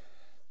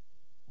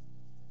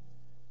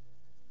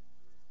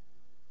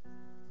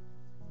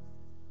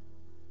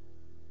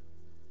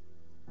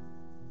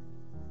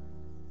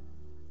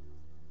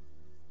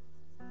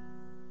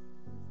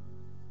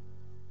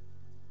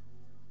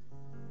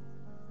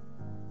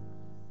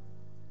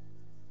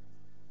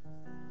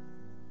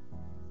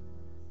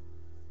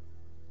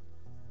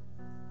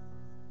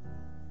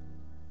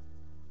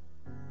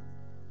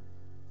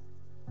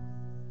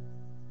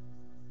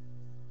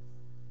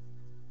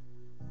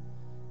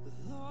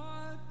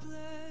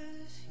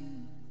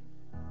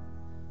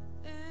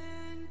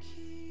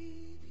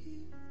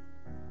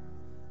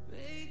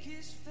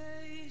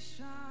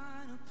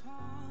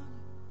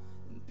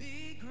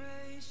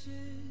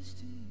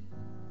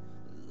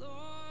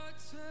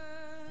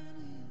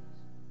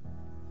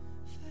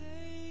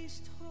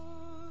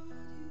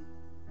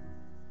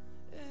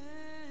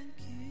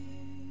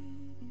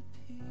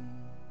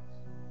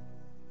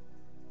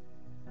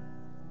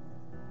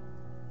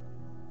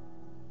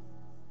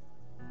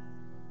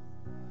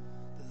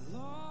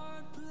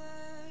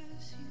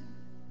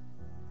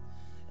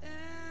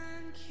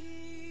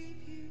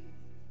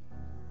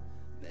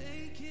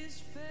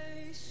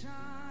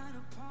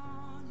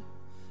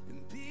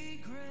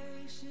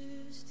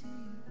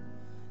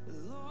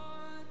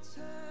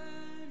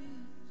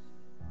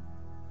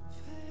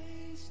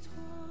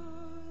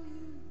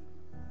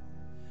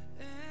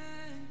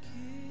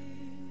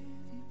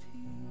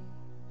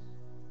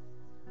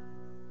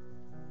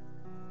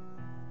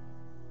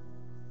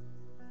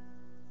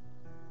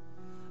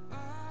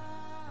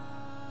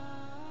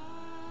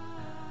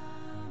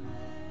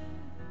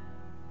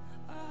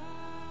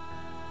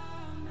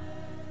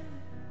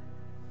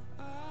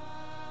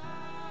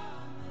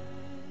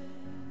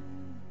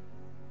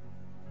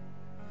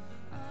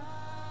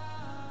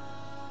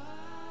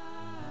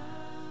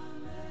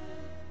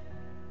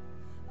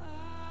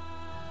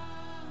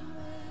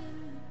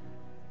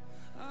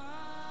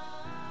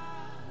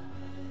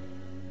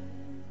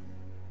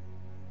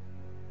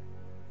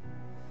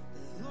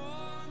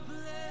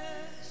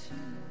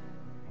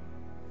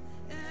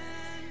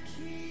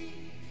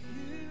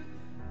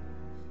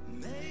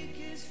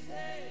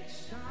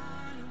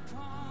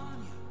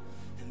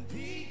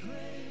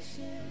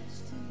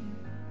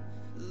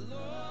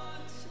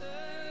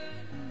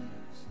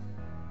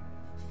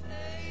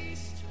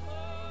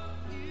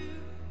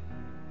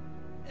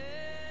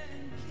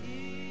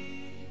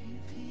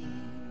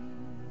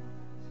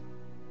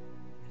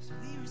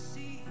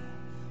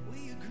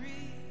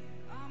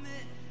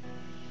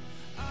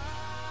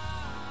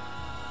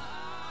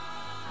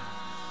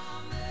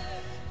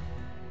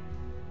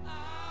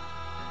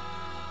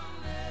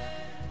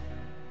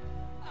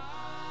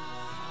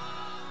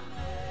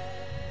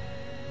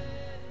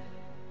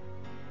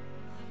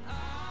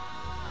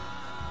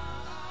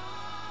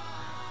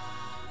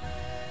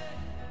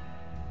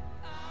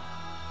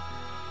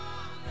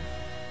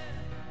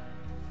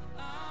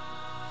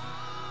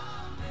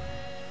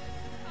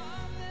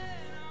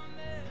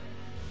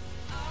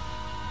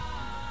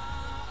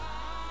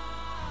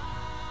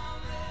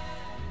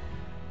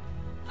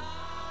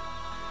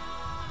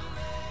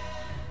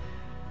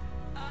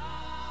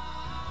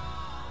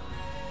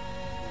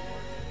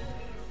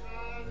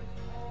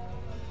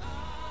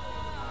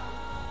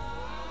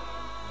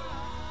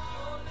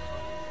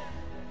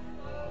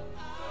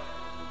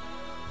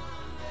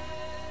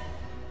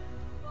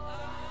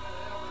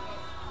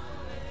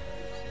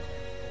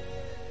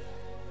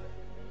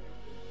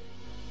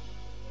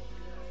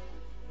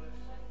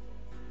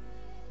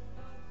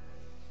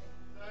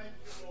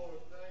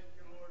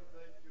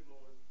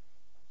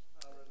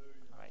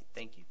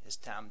 It's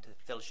time to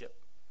fellowship.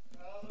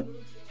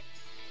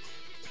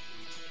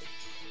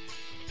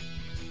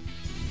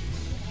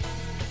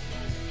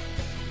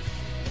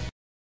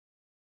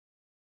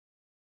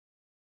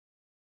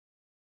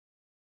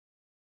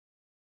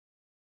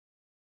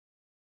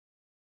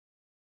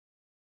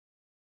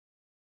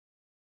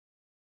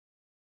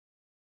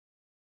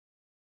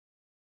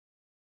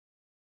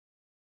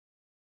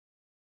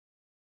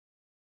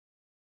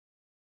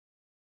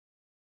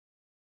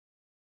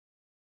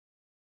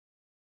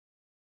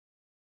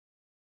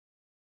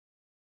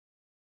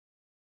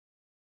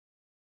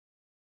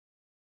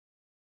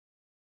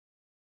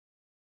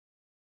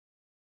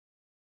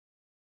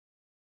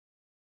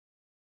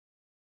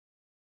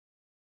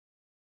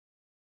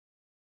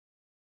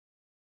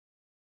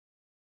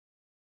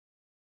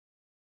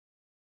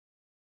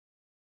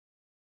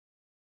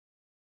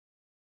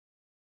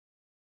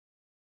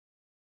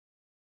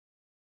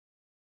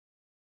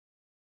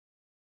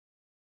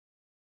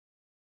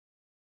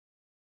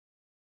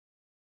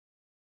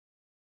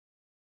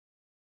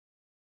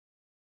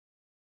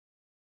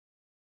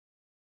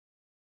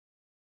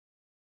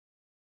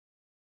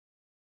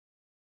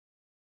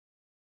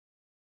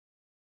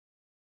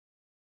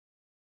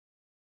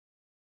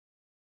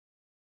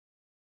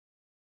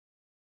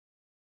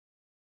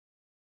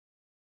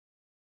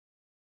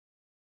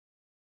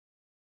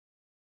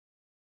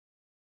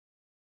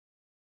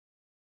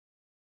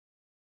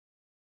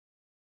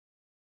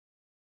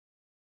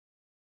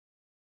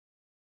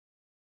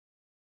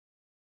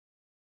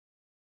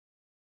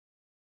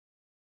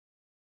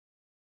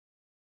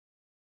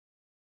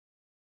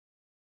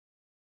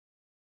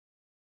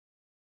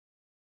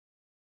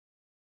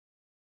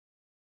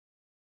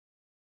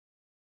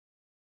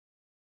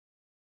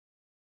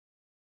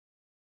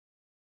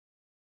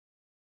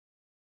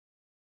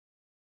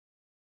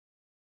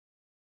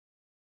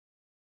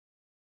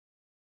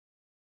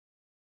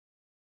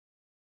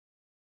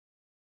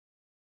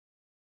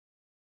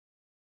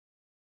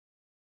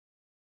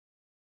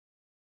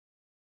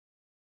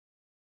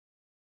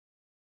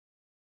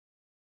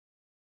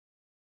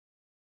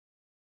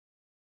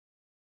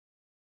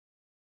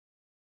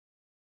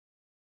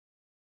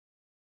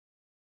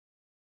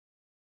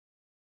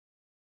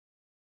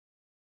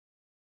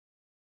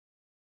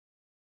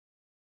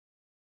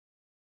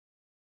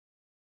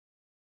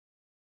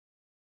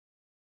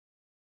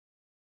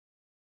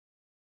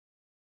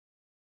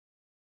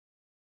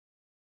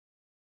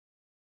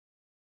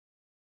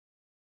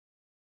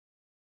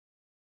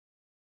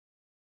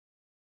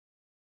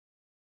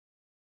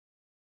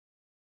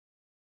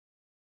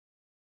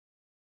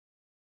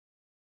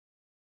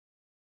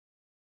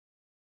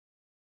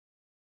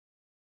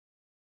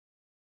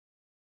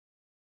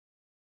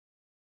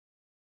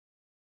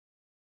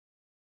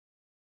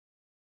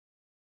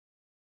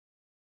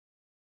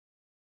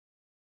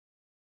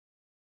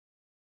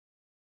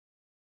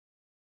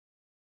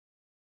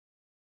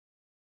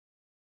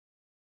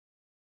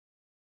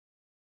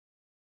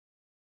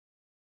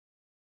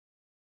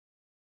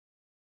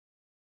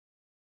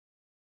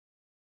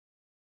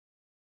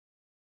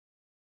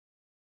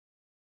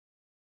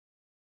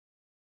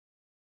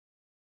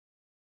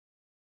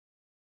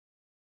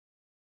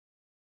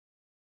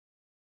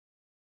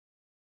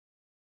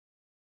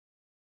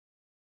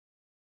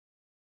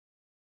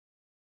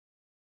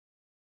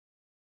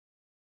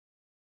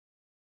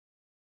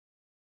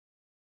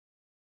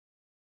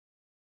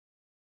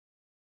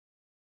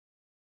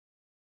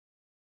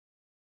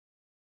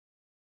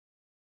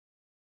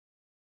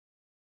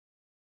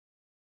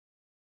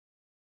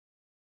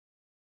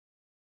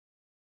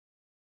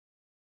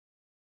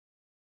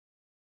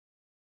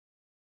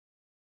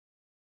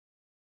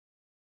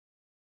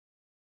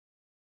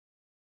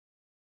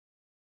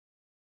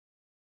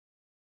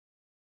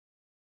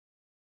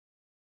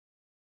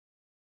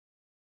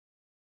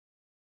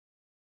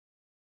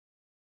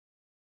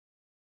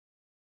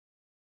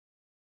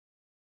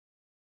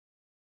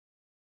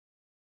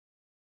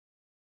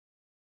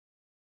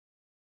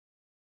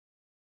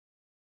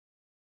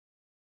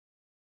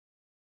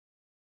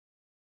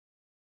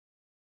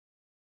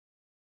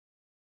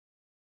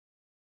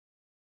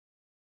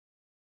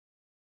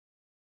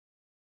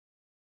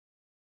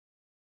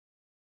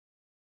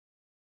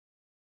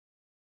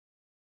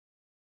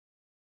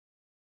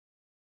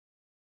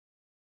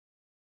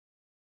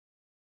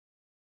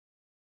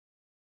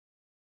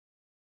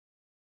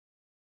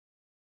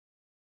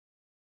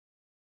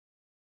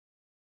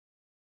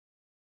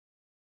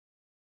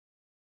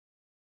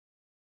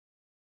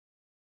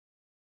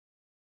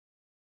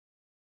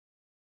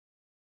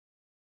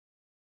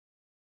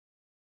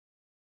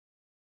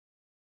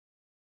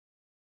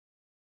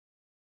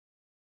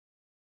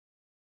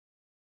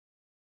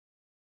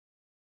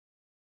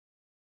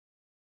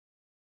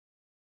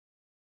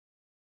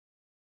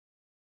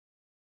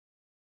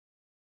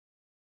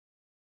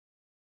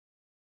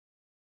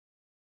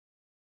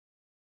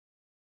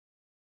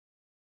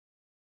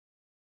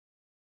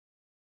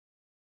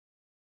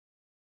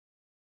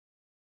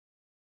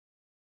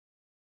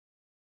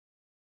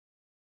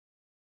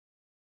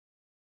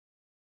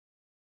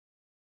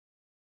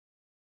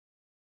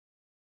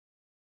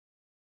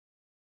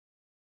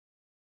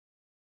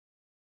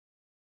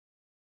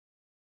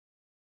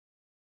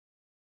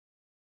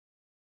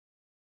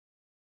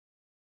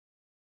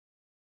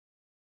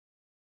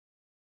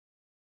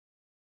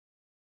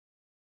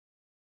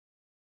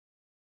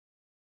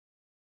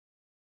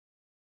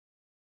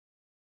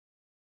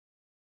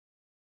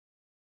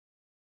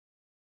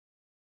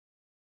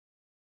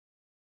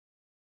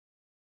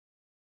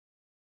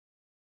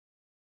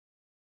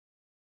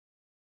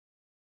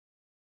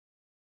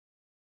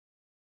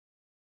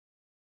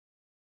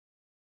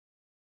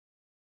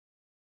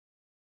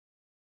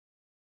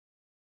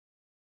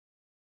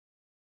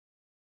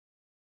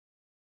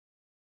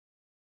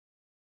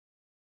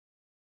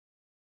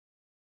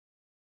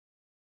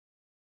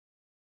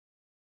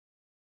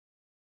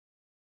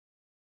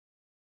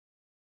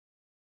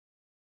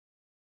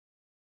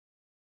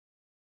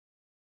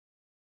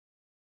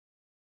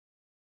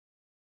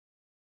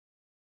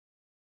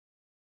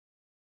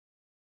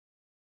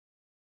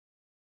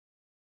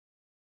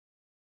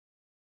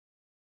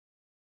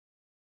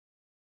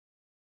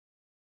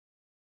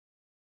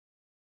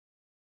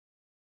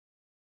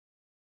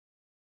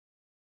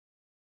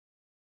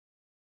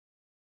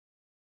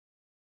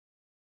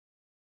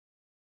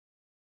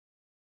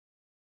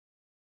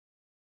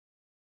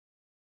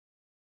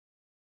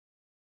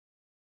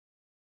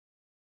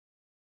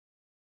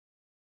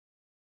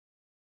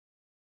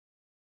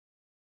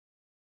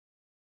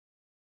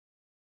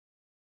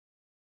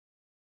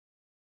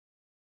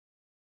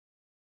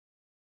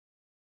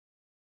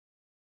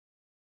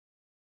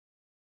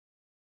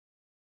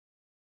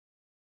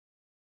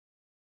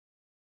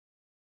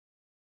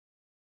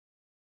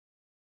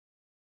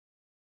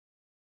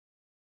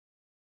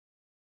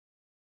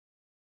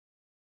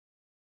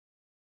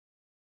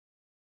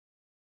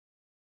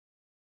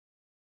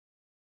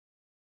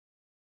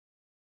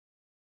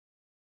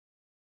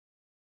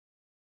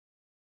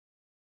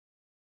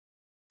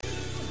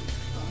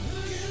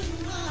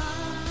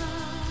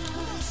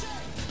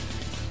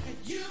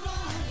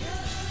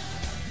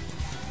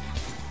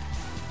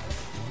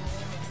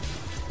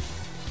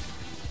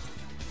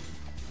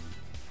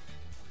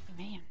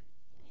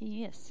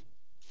 Yes.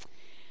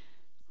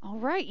 All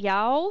right,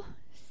 y'all.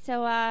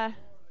 So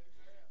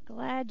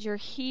glad you're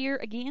here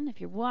again. If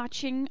you're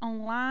watching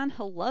online,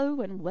 hello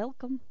and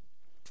welcome.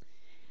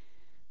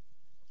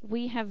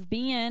 We have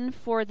been,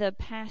 for the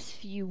past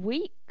few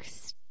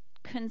weeks,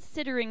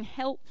 considering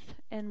health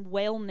and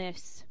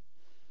wellness.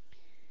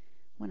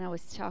 When I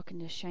was talking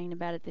to Shane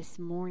about it this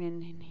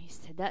morning, and he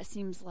said, that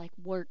seems like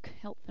work,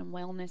 health and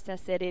wellness. I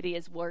said, it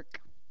is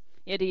work.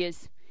 It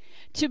is.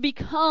 To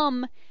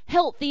become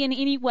healthy in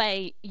any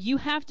way, you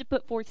have to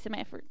put forth some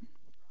effort.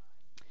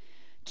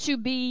 To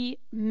be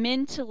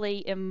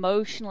mentally,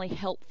 emotionally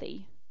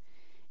healthy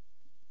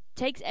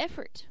takes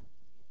effort.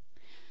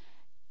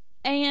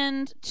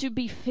 And to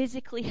be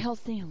physically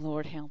healthy,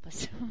 Lord help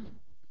us.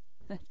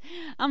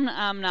 I'm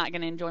not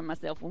going to enjoy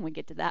myself when we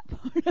get to that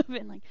part of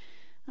it. Like,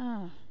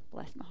 oh,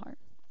 bless my heart.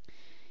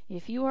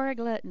 If you are a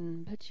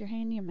glutton, put your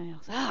hand in your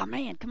mouth. Oh,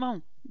 man, come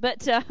on.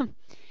 But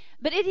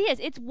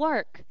it's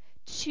work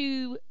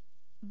to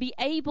be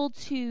able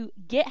to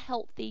get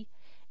healthy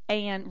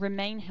and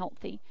remain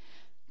healthy.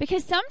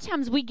 Because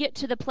sometimes we get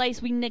to the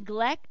place we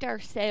neglect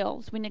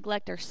ourselves, we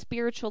neglect our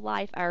spiritual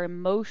life, our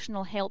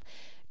emotional health,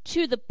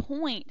 to the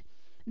point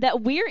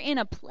that we're in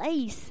a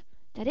place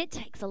that it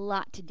takes a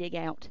lot to dig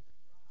out.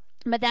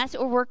 But that's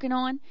what we're working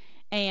on,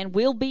 and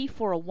will be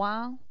for a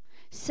while.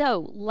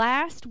 So,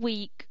 last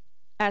week,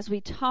 as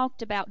we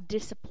talked about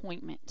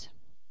disappointment,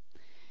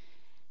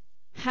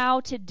 how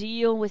to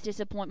deal with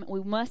disappointment,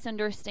 we must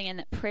understand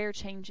that prayer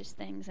changes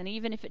things. And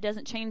even if it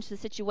doesn't change the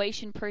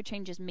situation, prayer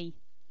changes me.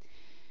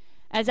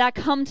 As I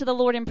come to the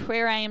Lord in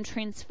prayer, I am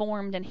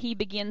transformed, and He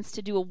begins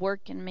to do a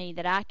work in me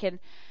that I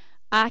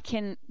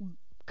can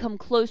come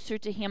closer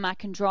to Him. I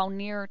can draw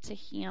nearer to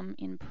Him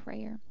in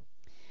prayer.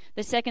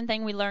 The second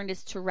thing we learned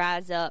is to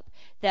rise up.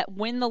 That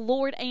when the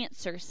Lord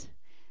answers,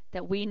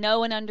 that we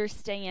know and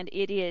understand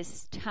it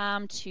is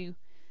time to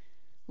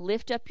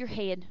lift up your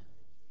head.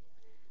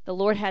 The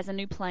Lord has a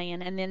new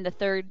plan. And then the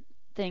third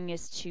thing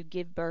is to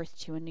give birth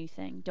to a new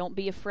thing. Don't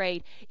be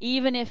afraid.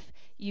 Even if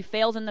you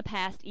failed in the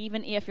past,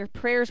 even if your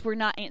prayers were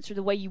not answered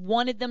the way you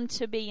wanted them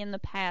to be in the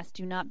past,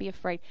 do not be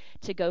afraid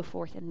to go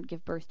forth and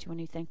give birth to a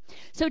new thing.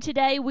 So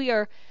today we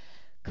are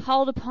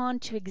called upon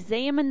to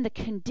examine the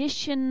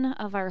condition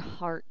of our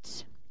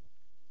heart.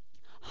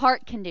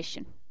 Heart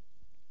condition.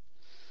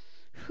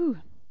 Whew.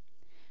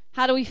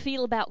 How do we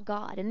feel about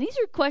God? And these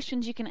are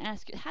questions you can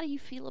ask. How do you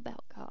feel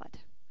about God?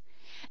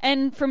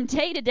 And from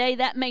day to day,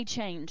 that may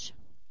change.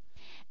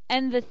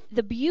 And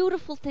the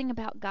beautiful thing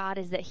about God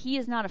is that He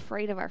is not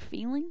afraid of our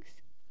feelings.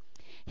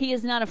 He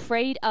is not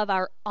afraid of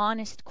our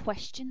honest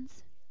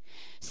questions.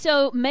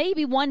 So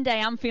maybe one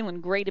day I'm feeling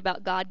great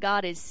about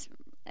God.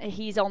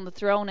 He's on the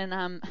throne, and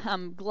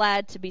I'm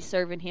glad to be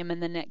serving Him.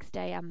 And the next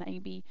day I may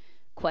be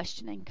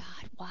questioning,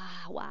 God,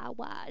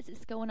 why is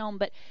this going on?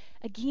 But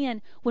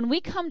again, when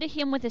we come to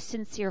Him with a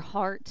sincere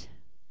heart,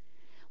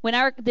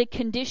 when the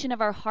condition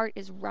of our heart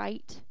is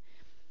right,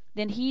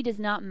 then He does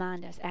not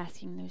mind us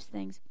asking those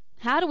things.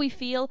 How do we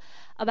feel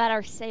about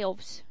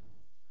ourselves?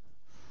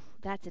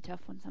 That's a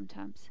tough one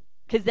sometimes,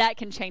 because that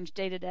can change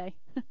day to day.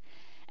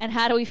 And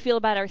how do we feel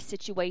about our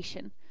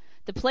situation?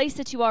 The place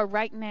that you are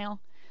right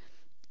now,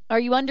 are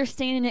you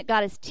understanding that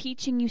God is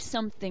teaching you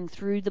something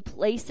through the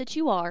place that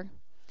you are,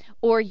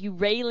 or are you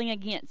railing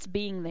against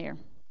being there?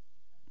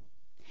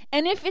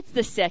 And if it's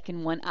the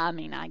second one,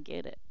 I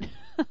get it.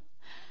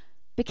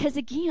 Because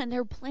again, there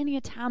are plenty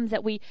of times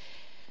that we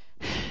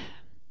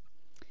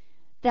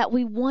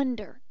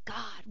wonder,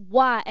 God,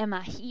 why am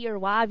I here?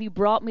 Why have you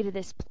brought me to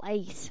this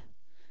place?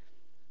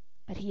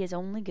 But He is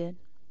only good,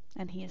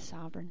 and He is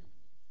sovereign.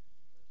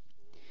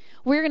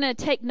 We're going to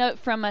take note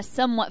from a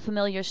somewhat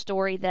familiar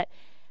story that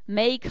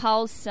may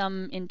cause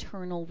some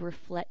internal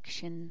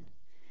reflection.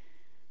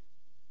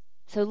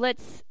 So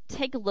let's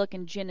take a look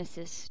in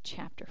Genesis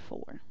chapter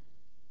 4.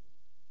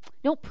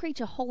 Don't preach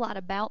a whole lot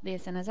about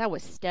this, and as I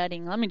was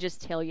studying, let me just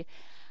tell you,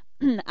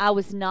 I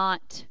was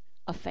not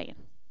a fan.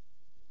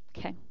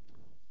 Okay?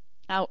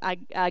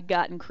 I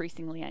got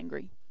increasingly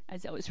angry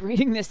as I was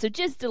reading this, so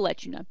just to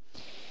let you know.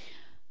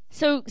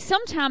 So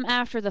sometime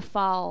after the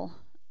fall,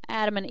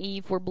 Adam and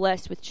Eve were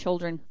blessed with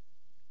children.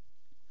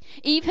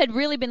 Eve had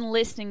really been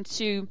listening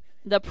to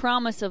the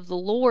promise of the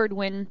Lord.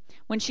 When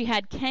she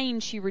had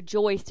Cain, she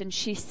rejoiced, and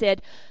she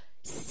said,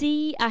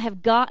 "See, I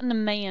have gotten a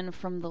man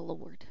from the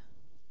Lord."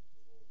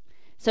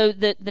 So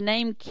the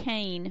name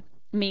Cain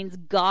means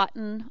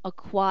gotten,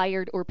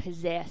 acquired, or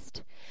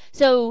possessed.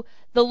 So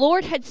the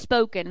Lord had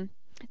spoken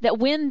that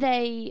when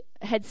they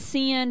had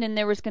sinned and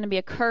there was going to be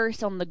a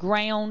curse on the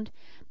ground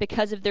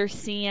because of their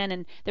sin,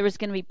 and there was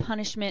going to be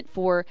punishment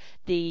for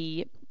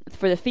the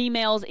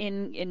females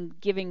in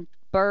giving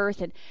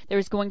birth, and there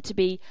was going to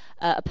be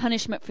a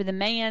punishment for the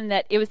man,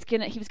 that he was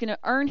going to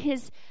earn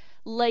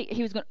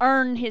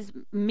his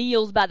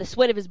meals by the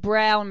sweat of his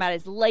brow and by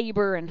his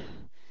labor. And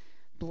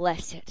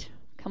bless it.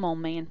 Come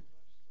on, man.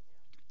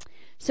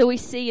 So we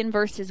see in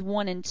verses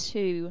 1 and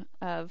 2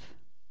 of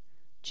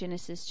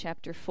Genesis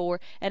chapter 4,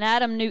 "And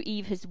Adam knew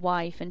Eve his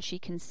wife, and she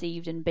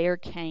conceived and bare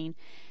Cain,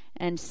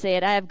 and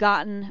said, I have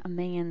gotten a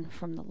man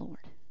from the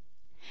Lord."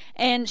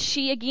 And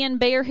she again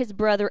bare his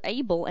brother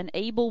Abel, and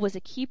Abel was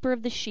a keeper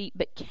of the sheep,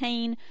 but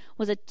Cain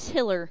was a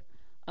tiller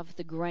of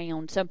the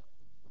ground. So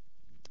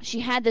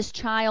she had this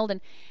child,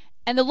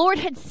 and the Lord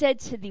had said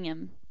to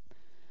them,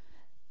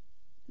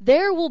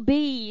 there will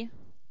be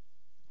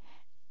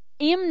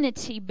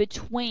enmity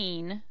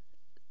between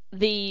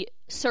the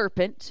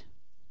serpent,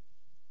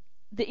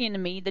 the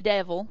enemy, the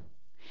devil,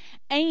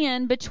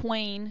 and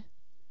between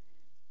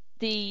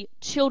the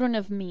children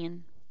of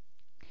men.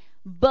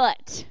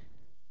 But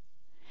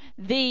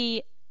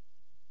the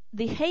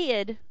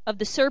head of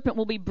the serpent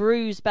will be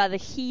bruised by the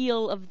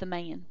heel of the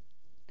man.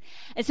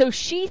 And so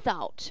she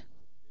thought,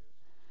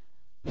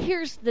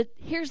 here's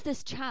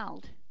this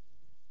child,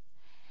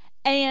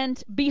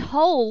 and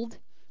behold,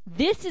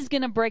 this is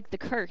going to break the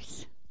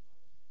curse.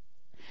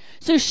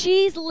 So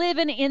she's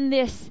living in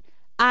this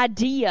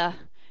idea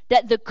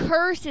that the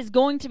curse is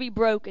going to be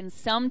broken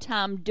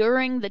sometime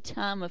during the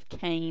time of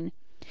Cain.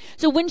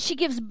 So when she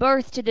gives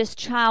birth to this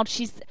child,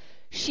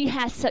 she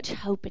has such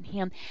hope in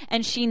him,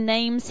 and she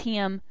names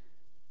him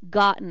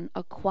gotten,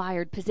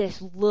 acquired,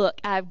 possessed.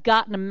 Look, I've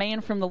gotten a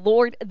man from the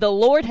Lord. The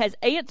Lord has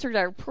answered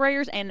our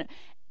prayers, and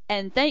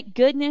thank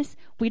goodness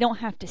we don't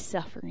have to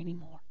suffer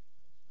anymore.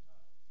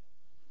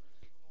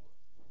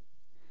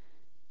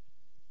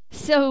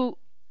 So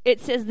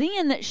it says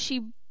then that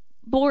she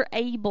bore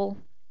Abel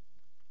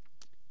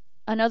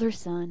another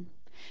son.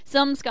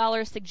 Some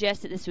scholars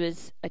suggest that this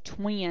was a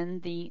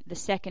twin, the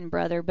second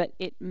brother, but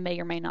it may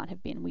or may not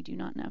have been. We do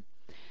not know.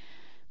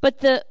 But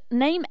the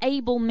name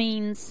Abel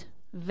means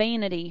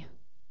vanity,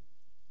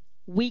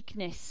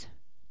 weakness,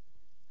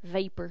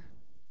 vapor.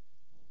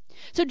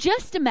 So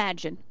just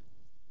imagine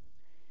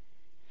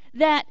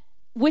that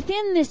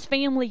within this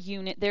family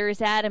unit there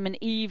is Adam and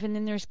Eve, and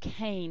then there's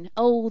Cain.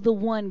 Oh, the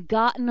one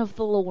gotten of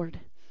the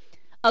Lord,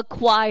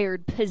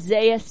 acquired,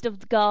 possessed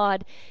of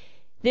God.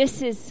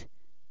 This is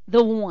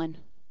the one.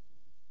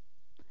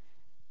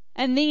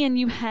 And then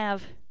you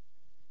have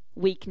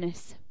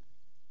weakness,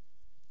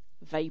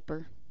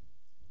 vapor,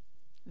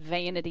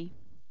 vanity.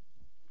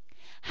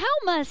 How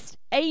must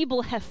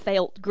Abel have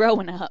felt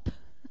growing up?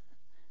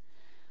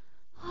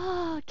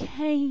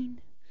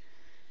 Cain,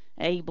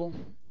 Abel.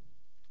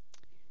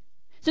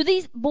 So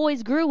these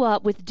boys grew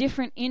up with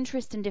different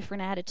interests and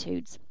different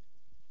attitudes.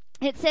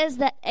 It says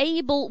that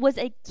Abel was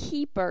a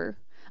keeper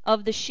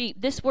of the sheep.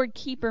 This word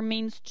keeper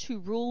means to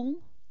rule,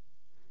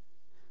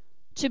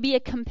 to be a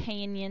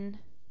companion,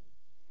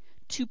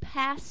 to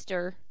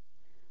pastor,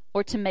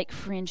 or to make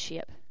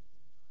friendship.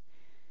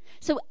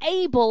 So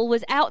Abel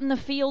was out in the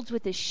fields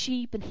with his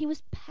sheep, and he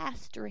was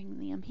pastoring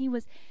them. He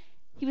was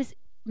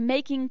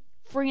making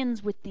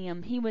friends with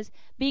them. He was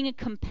being a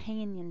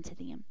companion to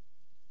them.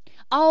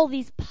 All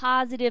these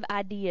positive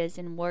ideas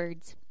and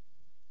words.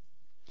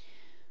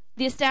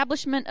 The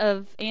establishment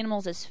of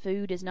animals as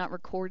food is not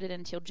recorded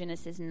until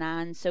Genesis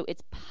 9, so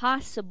it's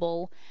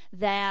possible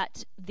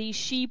that these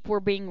sheep were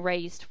being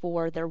raised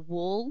for their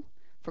wool,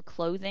 for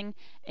clothing,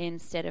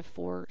 instead of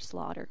for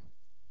slaughter.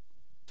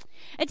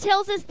 It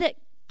tells us that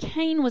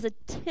Cain was a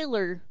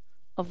tiller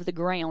of the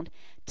ground.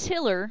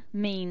 Tiller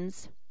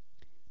means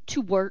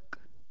to work,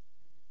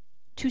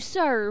 to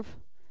serve,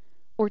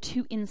 or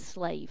to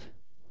enslave.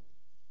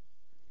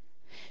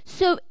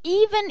 So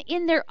even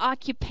in their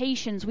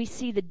occupations, we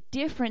see the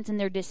difference in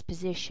their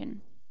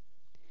disposition.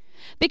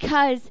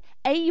 Because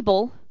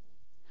Abel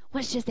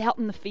was just out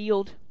in the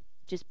field,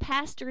 just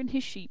pasturing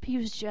his sheep. He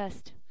was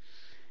just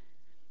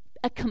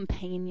a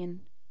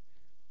companion,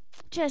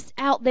 just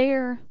out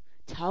there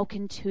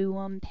talking to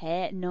them,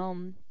 petting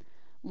them,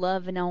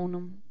 loving on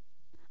them.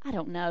 I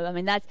don't know. I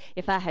mean,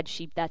 if I had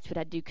sheep, that's what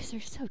I'd do, because they're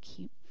so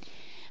cute.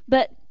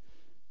 But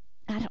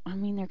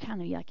they're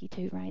kind of yucky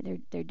too, right?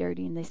 They're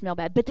dirty and they smell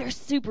bad, but they're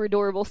super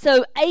adorable.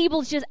 So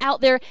Abel's just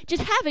out there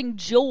just having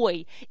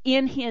joy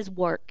in his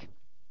work.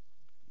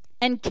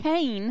 And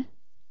Cain,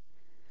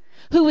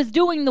 who was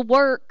doing the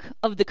work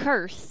of the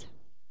curse,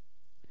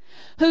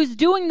 who's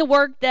doing the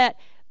work that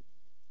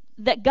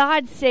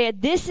God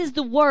said, this is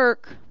the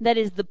work that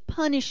is the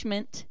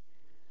punishment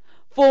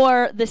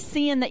for the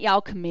sin that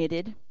y'all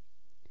committed.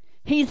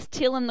 He's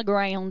tilling the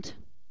ground,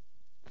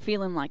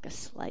 feeling like a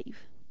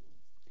slave.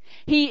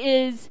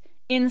 He is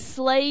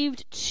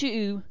enslaved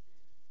to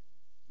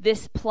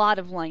this plot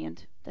of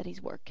land that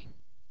he's working.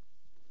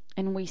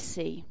 And we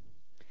see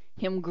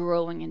him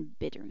growing in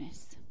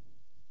bitterness.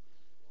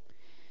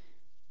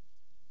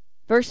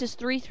 Verses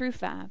 3 through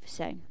 5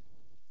 say,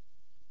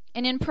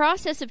 and in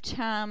process of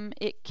time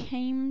it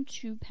came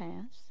to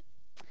pass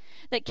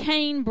that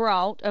Cain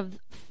brought of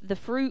the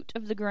fruit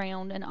of the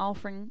ground an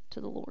offering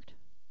to the Lord.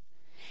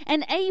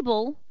 And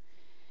Abel,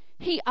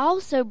 he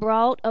also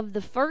brought of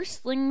the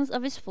firstlings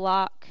of his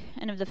flock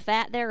and of the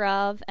fat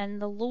thereof, and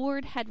the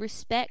Lord had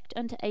respect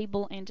unto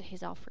Abel and to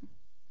his offering.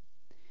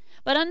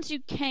 But unto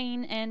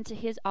Cain and to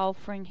his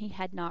offering he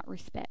had not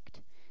respect.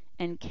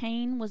 And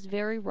Cain was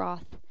very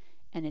wroth,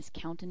 and his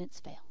countenance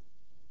fell.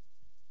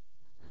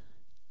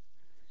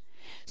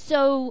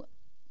 So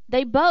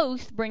they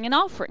both bring an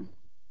offering.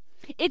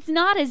 It's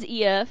not as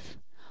if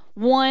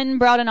One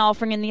brought an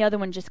offering and the other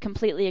one just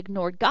completely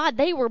ignored God.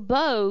 They were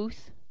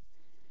both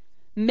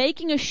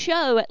making a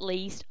show, at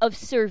least, of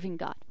serving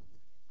God.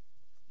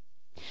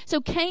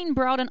 So Cain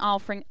brought an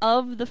offering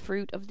of the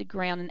fruit of the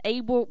ground, and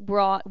Abel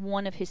brought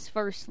one of his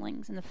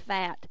firstlings and the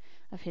fat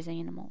of his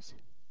animals.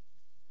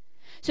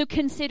 So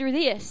consider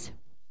this.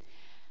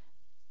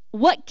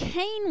 What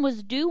Cain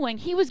was doing,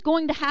 he was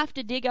going to have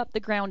to dig up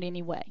the ground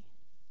anyway.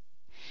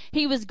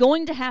 He was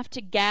going to have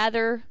to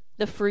gather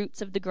the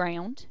fruits of the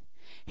ground.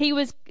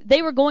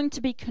 They were going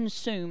to be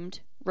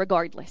consumed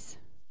regardless.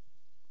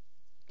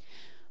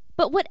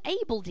 But what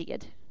Abel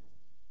did,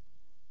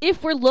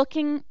 if we're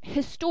looking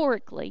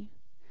historically,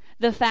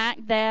 the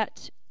fact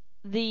that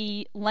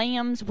the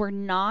lambs were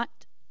not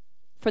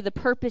for the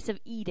purpose of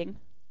eating,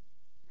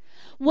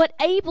 what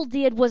Abel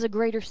did was a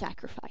greater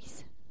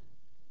sacrifice.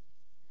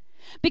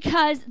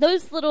 Because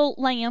those little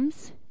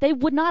lambs, they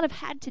would not have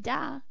had to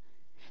die.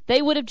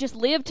 They would have just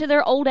lived to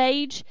their old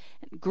age,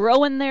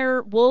 growing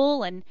their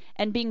wool and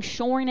being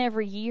shorn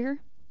every year.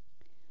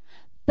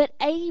 But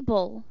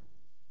Abel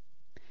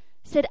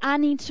said, I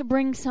need to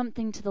bring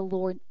something to the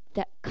Lord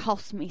that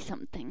costs me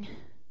something.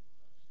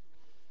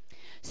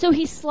 So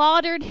he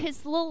slaughtered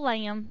his little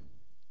lamb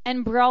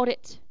and brought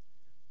it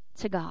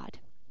to God.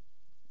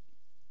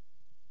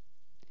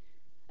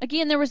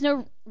 Again, there was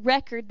no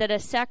record that a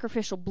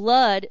sacrificial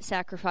blood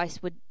sacrifice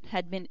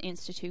had been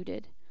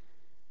instituted.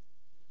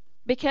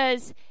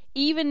 Because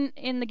even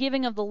in the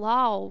giving of the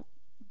law,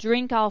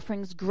 drink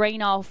offerings,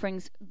 grain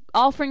offerings,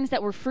 offerings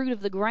that were fruit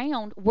of the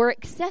ground were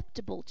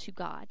acceptable to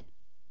God.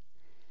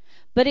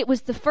 But it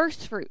was the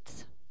first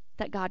fruits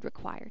that God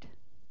required.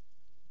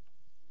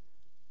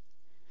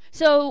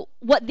 So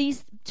what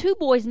these two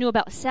boys knew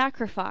about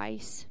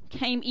sacrifice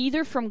came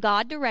either from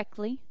God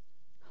directly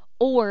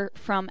or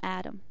from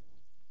Adam.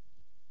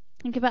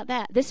 Think about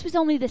that. This was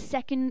only the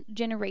second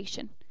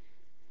generation.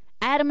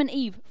 Adam and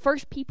Eve,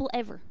 first people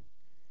ever.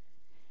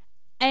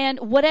 And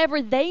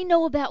whatever they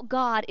know about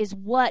God is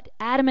what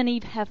Adam and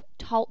Eve have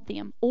taught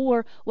them,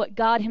 or what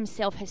God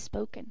himself has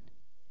spoken.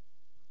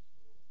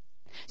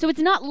 So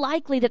it's not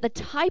likely that the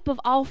type of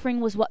offering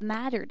was what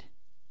mattered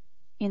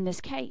in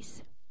this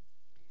case.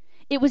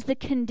 It was the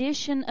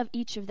condition of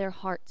each of their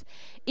hearts.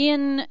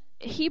 In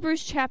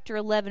Hebrews chapter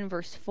 11,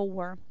 verse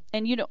 4,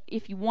 and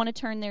if you want to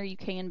turn there, you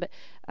can, but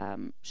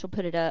she'll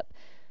put it up.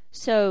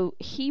 So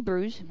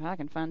Hebrews, if I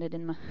can find it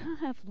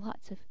I have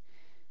lots of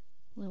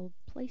little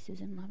places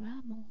in my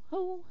Bible.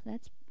 Oh,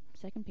 that's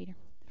 2 Peter,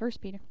 1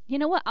 Peter. You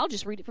know what? I'll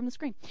just read it from the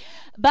screen.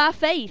 By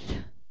faith,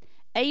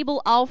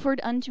 Abel offered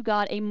unto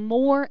God a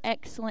more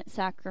excellent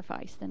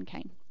sacrifice than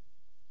Cain,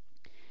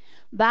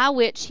 by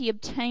which he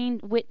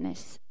obtained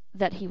witness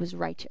that he was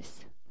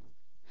righteous,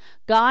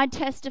 God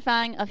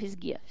testifying of his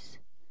gifts,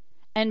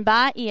 and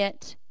by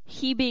it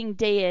he being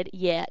dead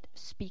yet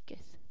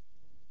speaketh.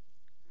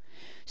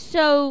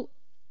 So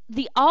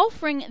the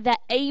offering that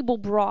Abel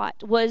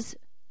brought was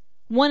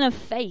one of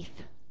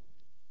faith,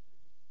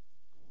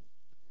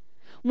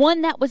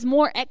 one that was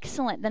more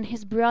excellent than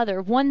his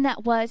brother, one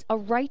that was a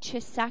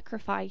righteous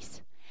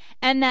sacrifice,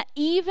 and that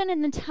even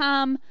in the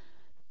time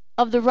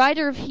of the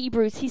writer of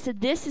Hebrews, he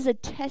said this is a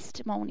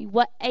testimony.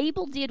 What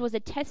Abel did was a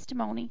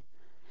testimony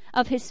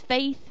of his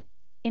faith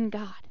in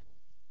God.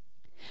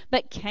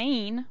 But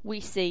Cain, we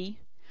see,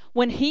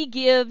 when he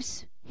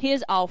gives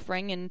his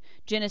offering in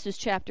Genesis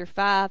chapter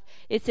 5,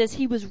 it says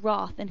he was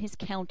wroth and his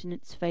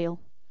countenance fell.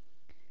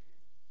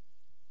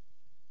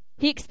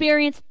 He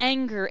experienced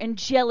anger and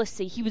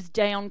jealousy. He was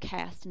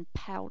downcast and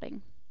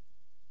pouting.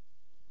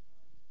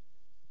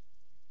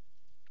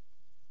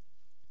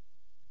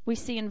 We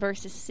see in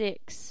verses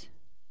 6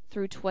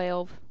 through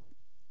 12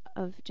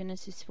 of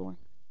Genesis 4.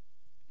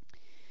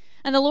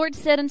 And the Lord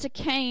said unto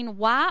Cain,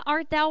 Why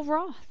art thou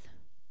wroth?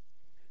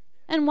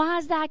 And why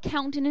is thy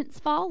countenance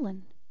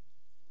fallen?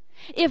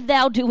 If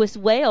thou doest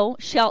well,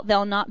 shalt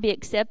thou not be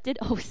accepted?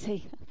 Oh,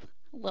 see,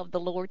 I love the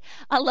Lord.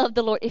 I love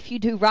the Lord. If you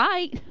do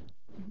right,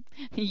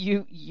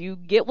 you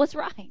get what's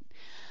right.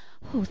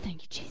 Oh,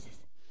 thank you, Jesus.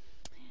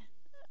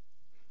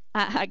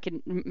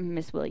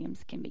 Miss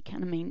Williams can be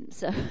kind of mean,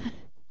 so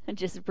I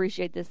just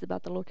appreciate this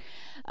about the Lord.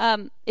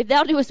 If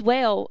thou doest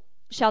well,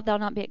 shalt thou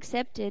not be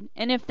accepted?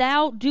 And if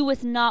thou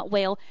doest not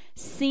well,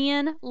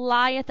 sin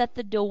lieth at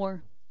the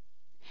door,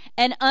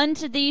 and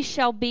unto thee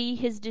shall be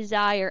his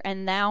desire,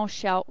 and thou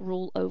shalt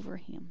rule over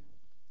him.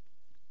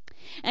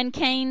 And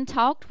Cain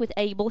talked with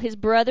Abel his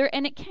brother,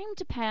 and it came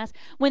to pass,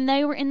 when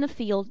they were in the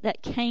field,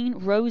 that Cain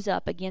rose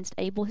up against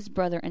Abel his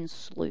brother, and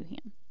slew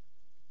him.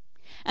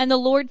 And the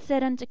Lord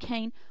said unto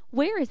Cain,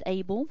 Where is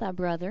Abel thy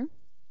brother?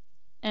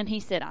 And he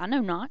said, I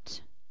know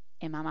not.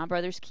 Am I my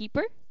brother's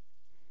keeper?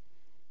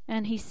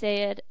 And he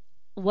said,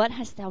 What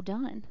hast thou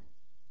done?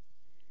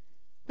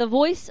 The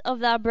voice of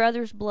thy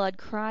brother's blood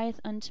crieth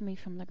unto me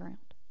from the ground.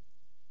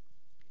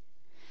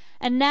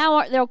 And now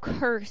art thou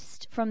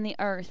cursed from the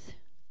earth,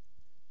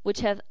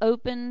 which hath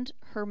opened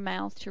her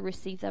mouth to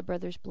receive thy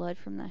brother's blood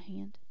from thy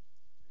hand.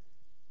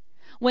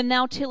 When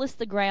thou tillest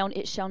the ground,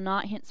 it shall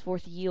not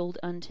henceforth yield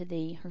unto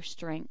thee her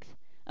strength.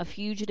 A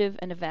fugitive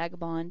and a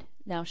vagabond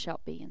thou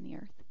shalt be in the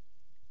earth.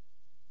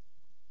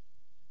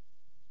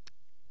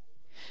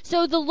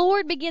 So the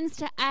Lord begins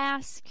to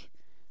ask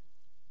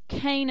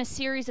Cain a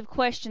series of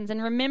questions.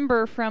 And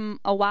remember from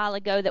a while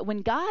ago that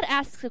when God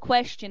asks a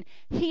question,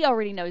 he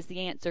already knows the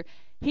answer.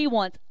 He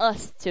wants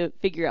us to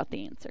figure out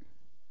the answer.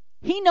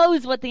 He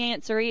knows what the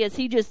answer is.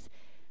 He just,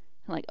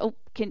 like, oh,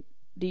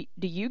 do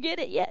you get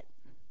it yet?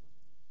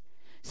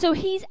 So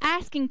he's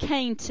asking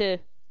Cain to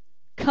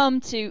come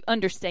to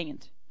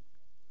understand.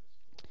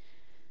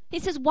 He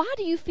says, why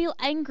do you feel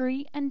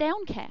angry and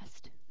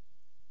downcast?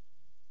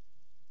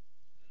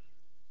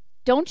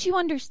 Don't you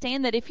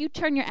understand that if you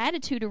turn your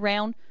attitude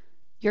around,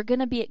 you're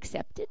going to be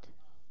accepted?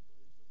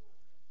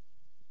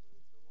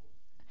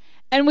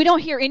 And we don't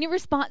hear any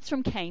response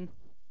from Cain.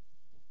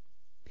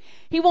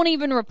 He won't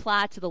even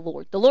reply to the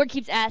Lord. The Lord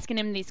keeps asking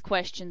him these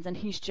questions, and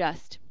he's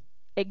just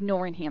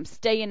ignoring him,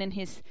 staying in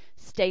his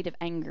state of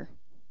anger.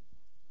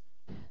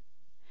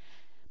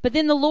 But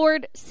then the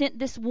Lord sent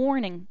this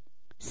warning.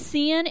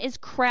 Sin is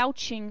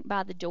crouching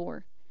by the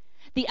door.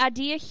 The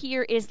idea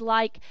here is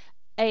like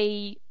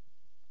a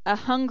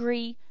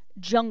hungry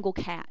jungle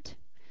cat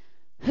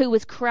who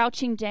was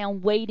crouching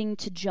down, waiting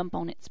to jump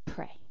on its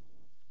prey.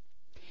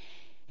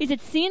 He said,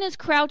 sin is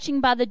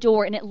crouching by the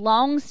door, and it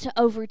longs to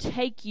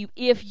overtake you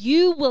if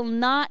you will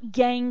not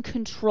gain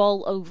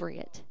control over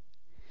it.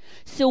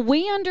 So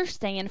we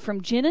understand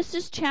from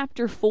Genesis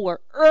chapter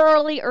 4,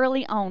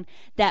 early on,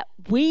 that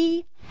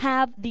we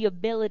have the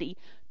ability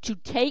to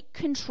take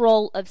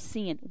control of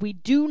sin. We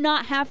do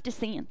not have to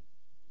sin.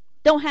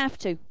 Don't have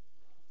to.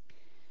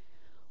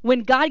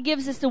 When God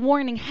gives us a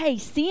warning, hey,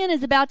 sin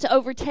is about to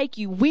overtake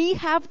you, we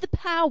have the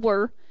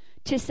power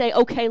to say,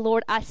 okay,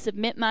 Lord, I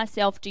submit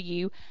myself to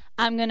you.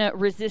 I'm going to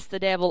resist the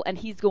devil, and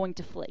he's going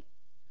to flee.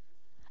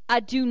 I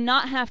do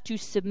not have to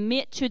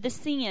submit to the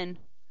sin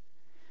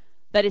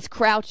that is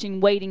crouching,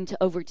 waiting to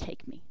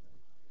overtake me.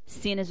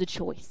 Sin is a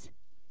choice.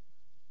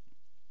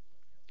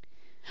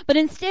 But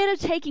instead of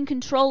taking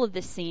control of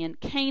the sin,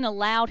 Cain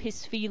allowed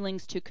his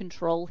feelings to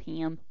control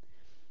him.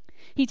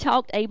 He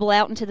talked Abel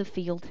out into the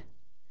field,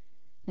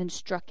 then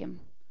struck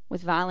him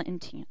with violent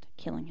intent,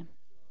 killing him.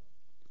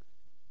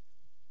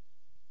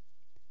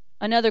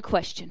 Another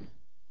question.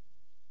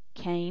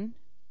 Cain,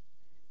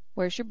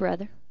 where's your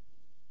brother?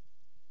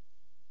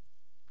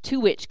 To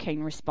which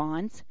Cain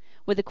responds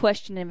with a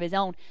question of his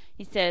own.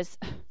 He says,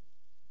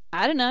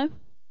 I don't know.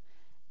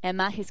 Am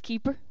I his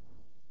keeper?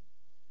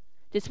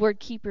 This word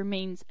keeper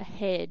means a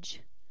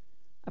hedge,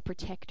 a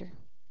protector.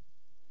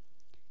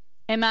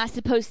 Am I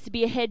supposed to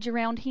be a hedge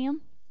around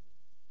him?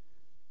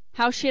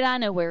 How should I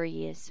know where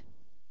he is?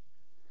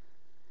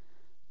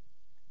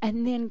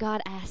 And then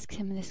God asks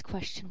him this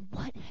question,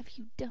 what have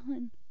you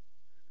done?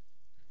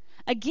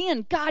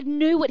 Again, God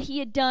knew what he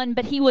had done,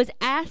 but he was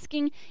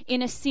asking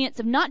in a sense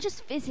of not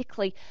just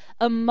physically,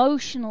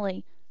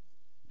 emotionally,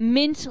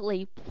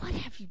 mentally, what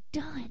have you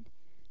done?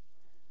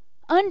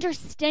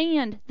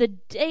 Understand the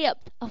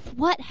depth of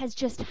what has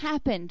just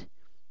happened.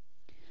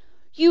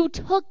 You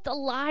took the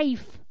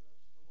life.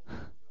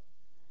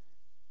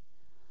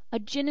 A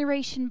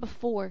generation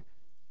before,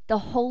 the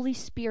Holy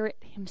Spirit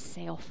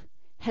himself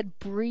had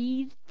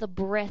breathed the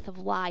breath of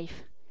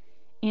life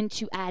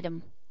into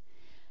Adam.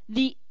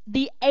 The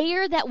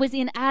air that was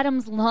in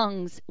Adam's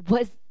lungs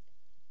was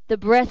the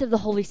breath of the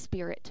Holy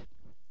Spirit.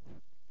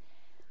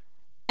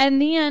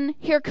 And then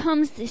here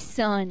comes this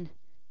son,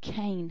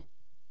 Cain,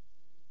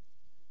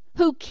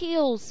 who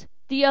kills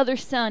the other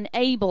son,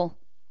 Abel,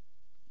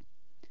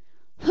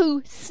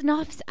 who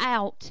snuffs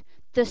out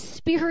the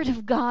Spirit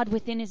of God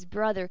within his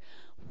brother.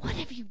 What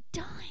have you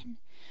done?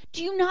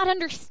 Do you not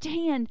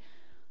understand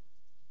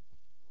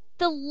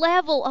the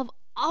level of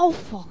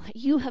awful that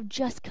you have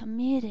just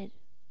committed?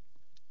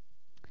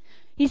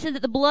 He said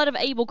that the blood of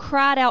Abel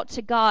cried out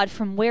to God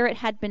from where it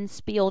had been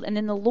spilled, and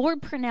then the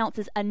Lord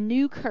pronounces a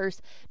new curse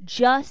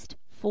just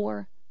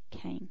for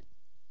Cain.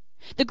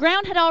 The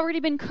ground had already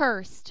been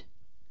cursed.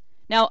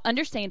 Now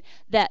understand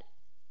that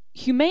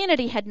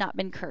humanity had not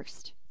been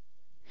cursed.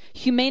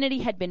 Humanity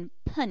had been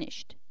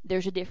punished.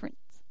 There's a difference.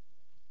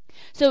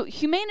 So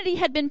humanity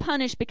had been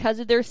punished because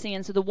of their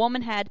sin. So the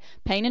woman had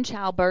pain in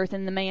childbirth,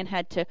 and the man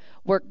had to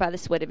work by the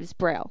sweat of his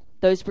brow.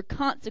 Those were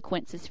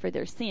consequences for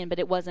their sin, but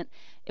it wasn't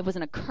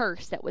a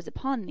curse that was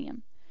upon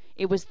them.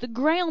 It was the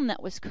ground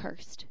that was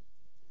cursed.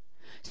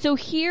 So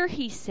here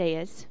he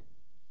says,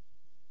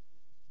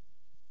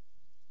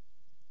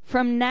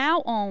 from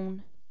now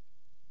on,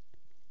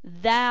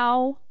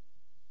 thou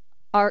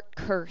art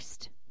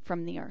cursed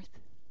from the earth.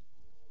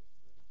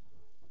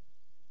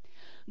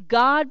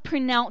 God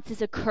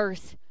pronounces a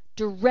curse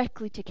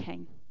directly to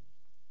Cain.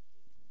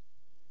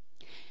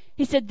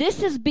 He said,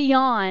 this is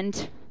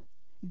beyond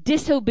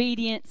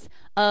disobedience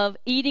of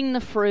eating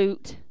the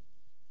fruit.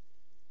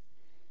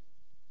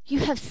 You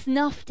have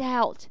snuffed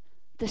out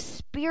the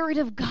Spirit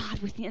of God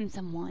within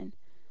someone.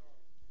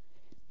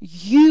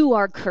 You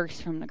are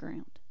cursed from the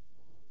ground.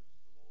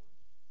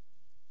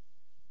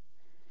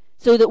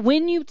 So that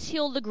when you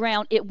till the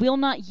ground, it will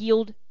not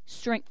yield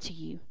strength to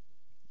you.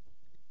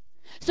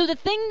 So the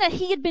thing that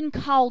he had been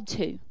called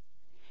to,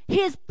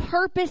 his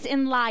purpose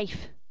in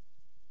life,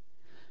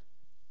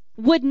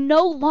 would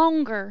no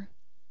longer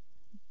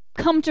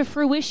come to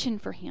fruition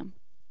for him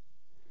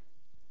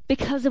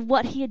because of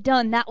what he had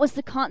done. That was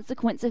the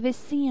consequence of his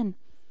sin.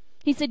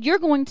 He said, you're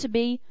going to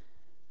be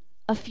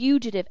a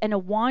fugitive and a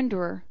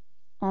wanderer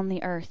on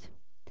the earth.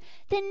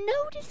 Then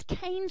notice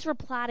Cain's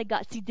reply to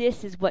God. See,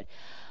 this is what,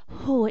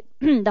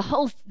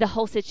 the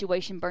whole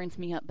situation burns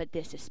me up, but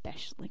this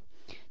especially.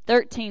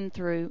 13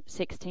 through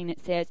 16 it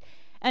says,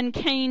 and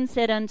Cain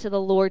said unto the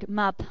Lord,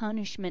 my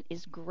punishment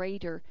is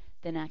greater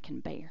than I can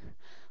bear.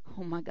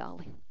 Oh my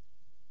golly.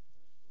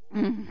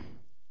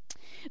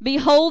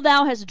 Behold,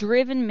 thou hast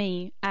driven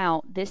me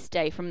out this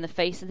day from the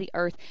face of the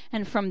earth,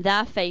 and from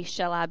thy face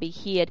shall I be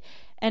hid.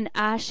 And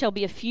I shall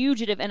be a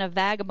fugitive and a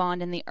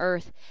vagabond in the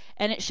earth.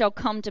 And it shall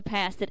come to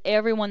pass that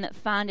everyone that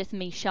findeth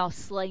me shall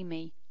slay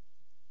me.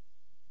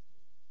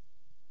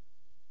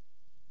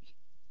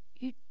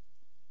 You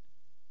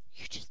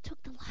just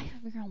took the life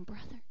of your own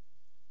brother.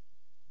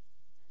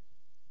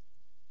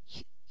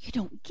 You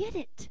don't get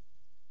it.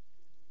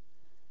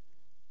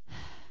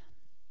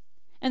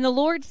 And the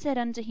Lord said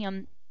unto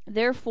him,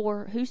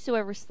 therefore,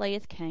 whosoever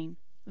slayeth Cain,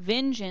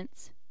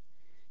 vengeance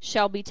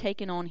shall be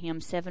taken on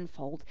him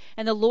sevenfold.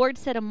 And the Lord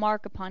set a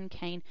mark upon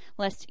Cain,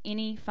 lest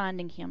any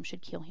finding him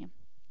should kill him.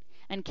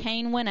 And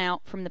Cain went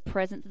out from the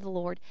presence of the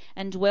Lord,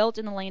 and dwelt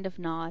in the land of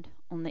Nod,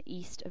 on the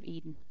east of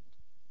Eden.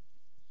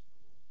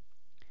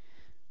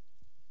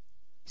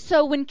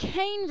 So when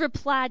Cain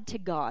replied to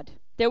God,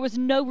 there was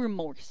no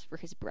remorse for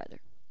his brother.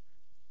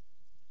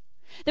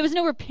 There was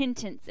no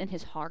repentance in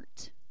his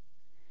heart.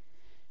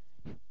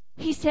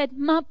 He said,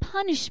 my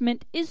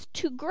punishment is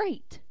too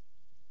great.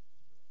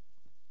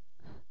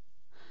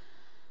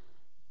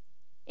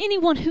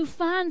 Anyone who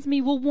finds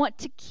me will want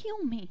to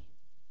kill me.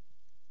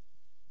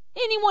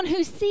 Anyone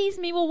who sees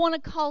me will want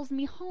to cause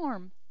me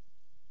harm.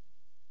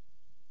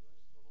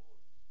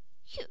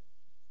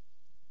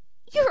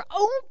 Your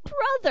own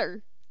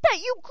brother that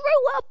you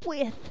grew up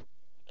with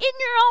in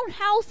your own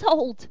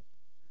household.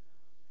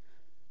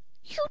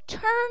 You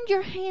turned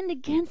your hand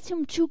against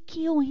him to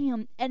kill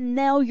him, and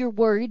now you're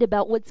worried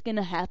about what's going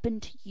to happen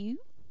to you?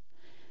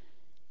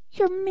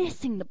 You're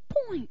missing the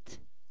point.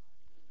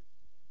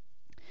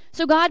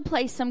 So God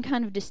placed some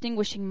kind of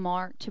distinguishing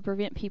mark to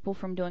prevent people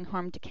from doing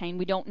harm to Cain.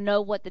 We don't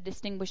know what the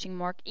distinguishing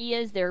mark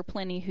is. There are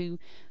plenty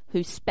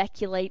who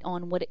speculate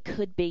on what it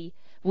could be.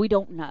 We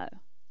don't know.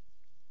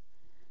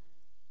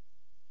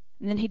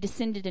 And then he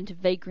descended into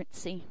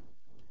vagrancy,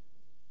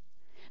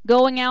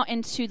 going out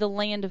into the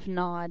land of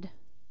Nod,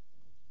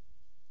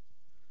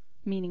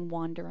 meaning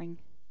wandering.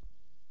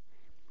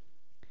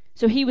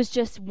 So he was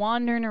just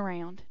wandering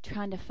around,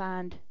 trying to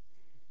find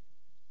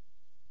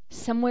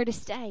somewhere to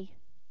stay,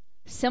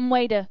 some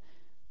way to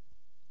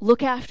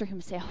look after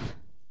himself.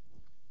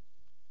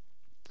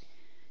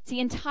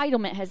 See,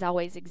 entitlement has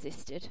always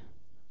existed.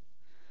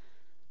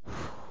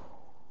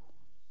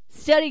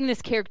 Studying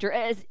this character,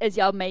 as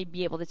y'all may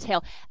be able to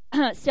tell,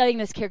 studying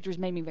this character has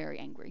made me very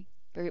angry,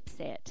 very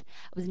upset.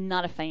 I was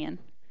not a fan.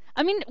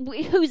 I mean,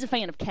 who's a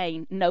fan of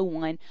Cain? No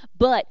one.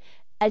 But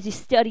as you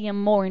study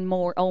him more and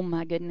more, oh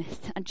my goodness,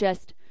 I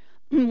just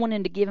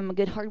wanted to give him a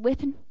good hard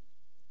whipping.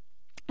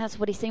 That's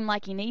what he seemed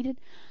like he needed.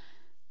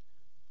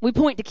 We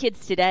point to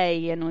kids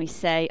today and we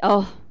say,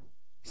 oh,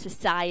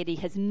 society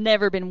has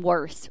never been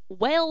worse.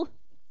 Well,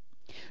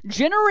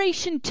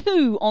 Generation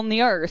 2 on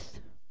the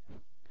earth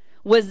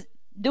was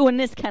doing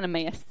this kind of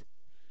mess.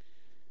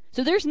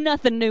 So there's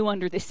nothing new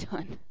under the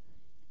sun.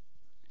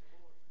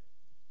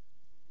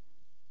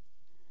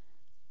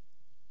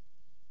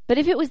 But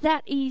if it was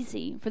that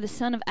easy for the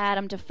son of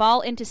Adam to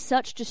fall into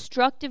such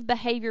destructive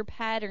behavior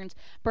patterns,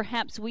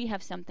 perhaps we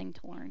have something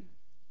to learn.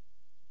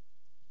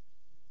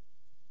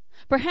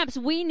 Perhaps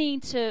we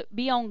need to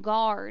be on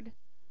guard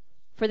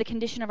for the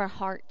condition of our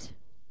heart.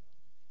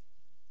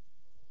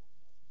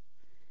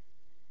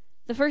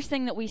 The first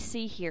thing that we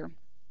see here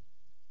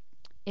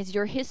is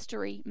your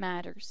history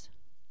matters.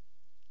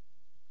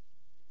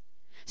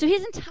 So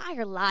his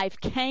entire life,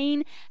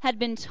 Cain had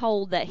been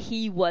told that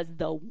he was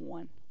the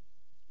one.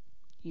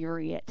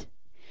 You're it.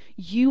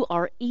 You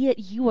are it.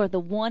 You are the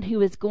one who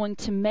is going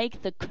to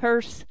make the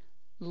curse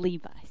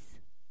leave us.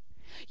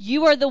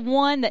 You are the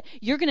one that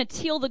you're going to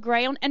till the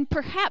ground, and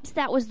perhaps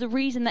that was the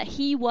reason that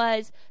he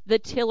was the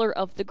tiller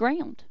of the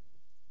ground.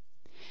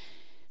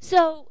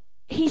 So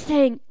he's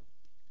saying,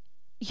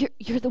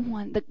 you're the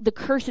one. The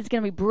curse is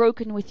going to be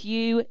broken with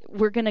you.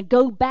 We're going to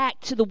go back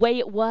to the way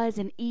it was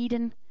in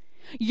Eden.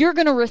 You're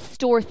going to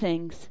restore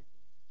things.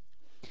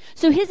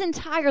 So his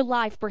entire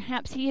life,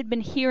 perhaps he had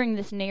been hearing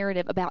this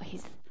narrative about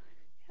his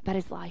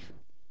life.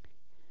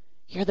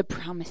 You're the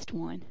promised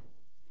one.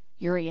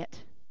 You're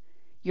it.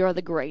 You're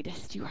the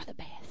greatest. You are the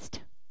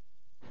best.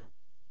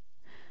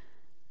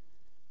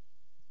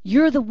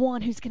 You're the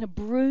one who's going to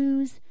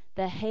bruise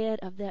the head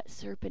of that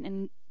serpent.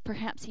 And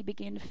perhaps he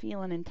began to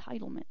feel an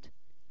entitlement.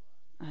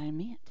 I am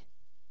it.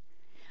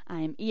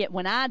 I am it.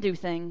 When I do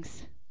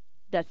things,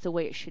 that's the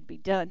way it should be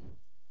done.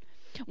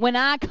 When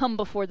I come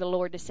before the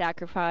Lord to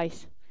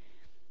sacrifice,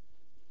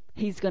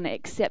 He's going to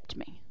accept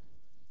me.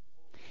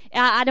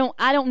 I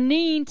don't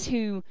need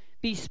to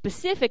be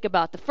specific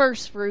about the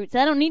first fruits.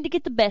 I don't need to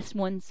get the best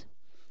ones.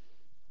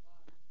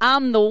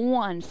 I'm the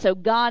one, so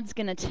God's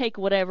going to take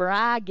whatever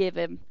I give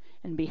him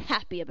and be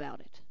happy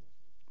about it.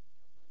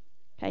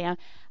 Okay,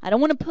 I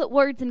don't want to put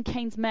words in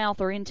Cain's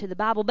mouth or into the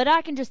Bible, but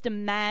I can just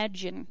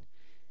imagine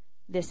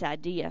this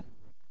idea.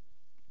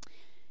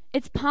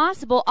 It's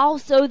possible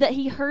also that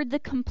he heard the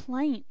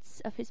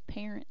complaints of his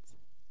parents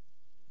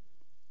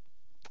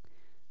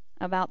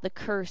about the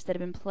curse that had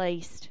been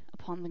placed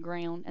upon the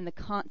ground and the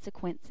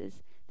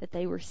consequences that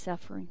they were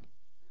suffering.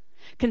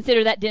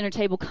 Consider that dinner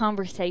table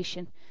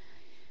conversation.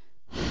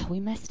 We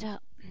messed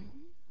up.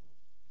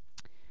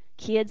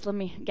 Kids, let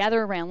me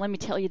gather around. Let me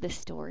tell you this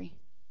story.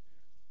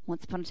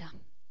 Once upon a time,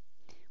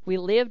 we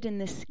lived in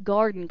this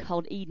garden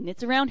called Eden.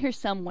 It's around here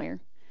somewhere,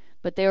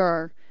 but there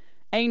are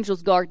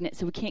angels guarding it,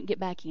 so we can't get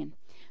back in.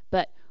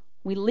 But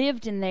we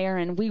lived in there,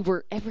 and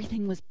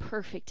everything was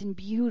perfect and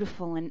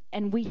beautiful,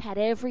 and we had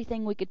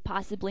everything we could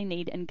possibly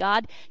need. And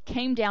God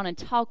came down and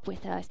talked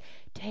with us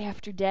day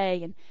after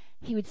day, and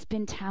he would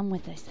spend time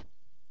with us.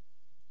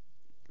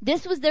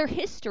 This was their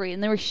history,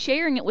 and they were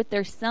sharing it with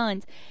their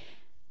sons.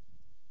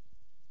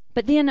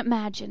 But then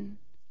imagine,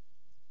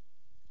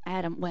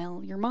 Adam,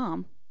 well, your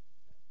mom.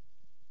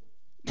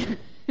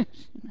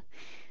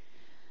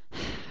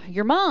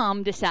 Your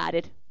mom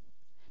decided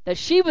that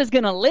she was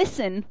going to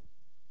listen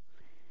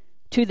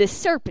to this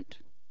serpent.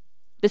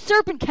 The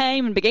serpent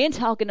came and began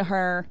talking to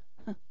her.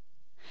 And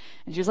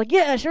she was like,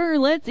 yeah, sure,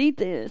 let's eat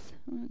this.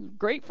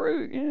 Great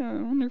fruit. Yeah,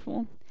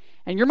 wonderful.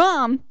 And your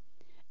mom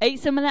ate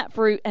some of that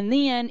fruit, and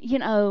then,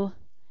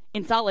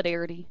 in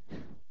solidarity,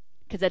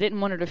 because I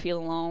didn't want her to feel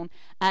alone,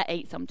 I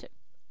ate some too.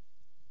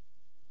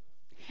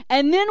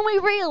 And then we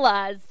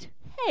realized,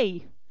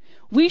 hey,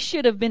 we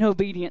should have been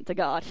obedient to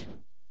God.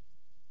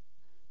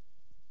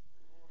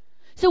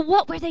 So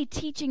what were they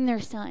teaching their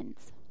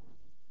sons?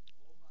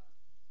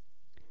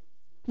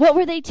 What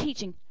were they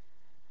teaching?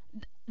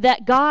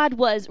 That God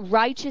was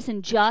righteous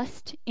and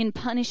just in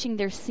punishing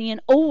their sin?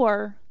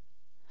 Or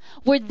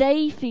were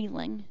they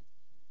feeling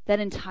that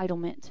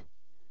entitlement?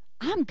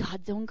 I'm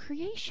God's own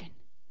creation.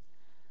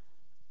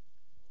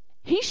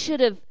 He should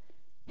have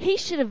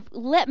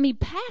let me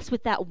pass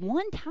with that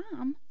one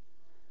time.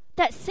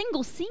 That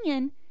single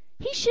sin.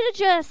 He should have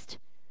just,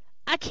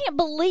 I can't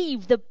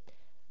believe the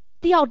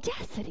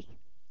audacity.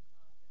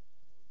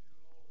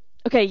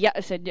 Okay, yeah, I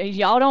said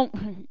y'all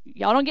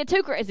don't get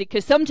too crazy,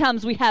 because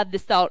sometimes we have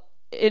this thought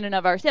in and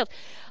of ourselves.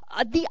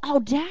 The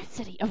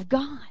audacity of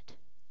God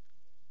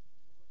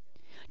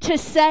to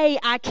say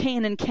I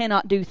can and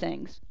cannot do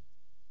things.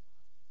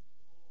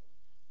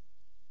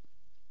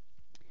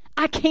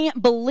 I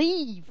can't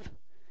believe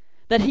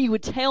that he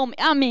would tell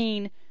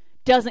me.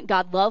 Doesn't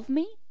God love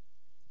me?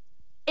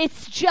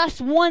 It's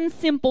just one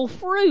simple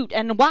fruit,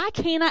 and why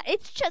can't I?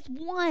 It's just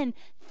one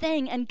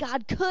thing, and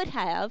God could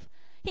have.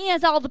 He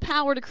has all the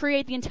power to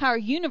create the entire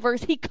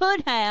universe. He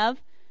could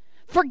have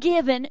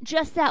forgiven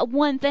just that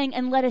one thing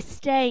and let us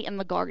stay in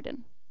the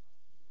garden.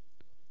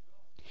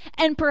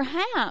 And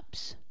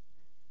perhaps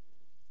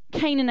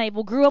Cain and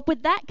Abel grew up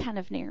with that kind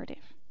of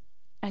narrative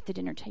at the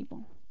dinner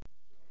table.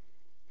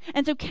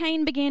 And so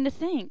Cain began to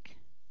think,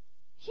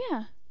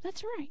 yeah,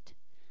 that's right.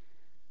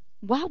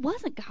 Why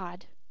wasn't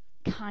God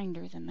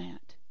kinder than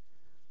that?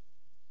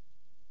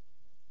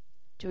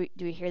 Do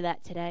we hear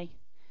that today?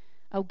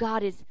 Oh,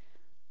 God is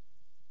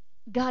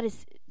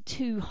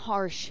too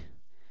harsh.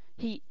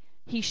 He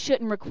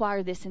shouldn't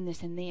require this and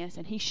this and this,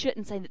 and he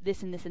shouldn't say that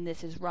this and this and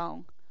this is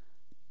wrong.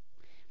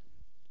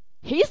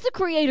 He's the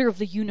creator of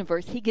the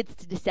universe. He gets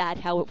to decide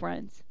how it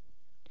runs.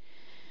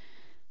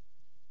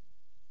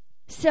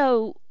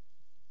 So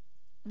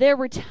there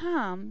were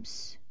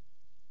times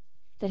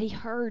that he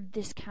heard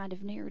this kind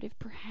of narrative,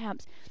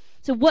 perhaps.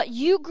 So what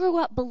you grew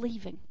up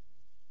believing,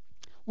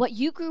 what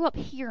you grew up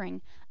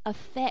hearing,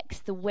 affects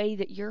the way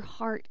that your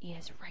heart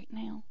is right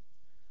now.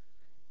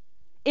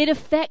 It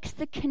affects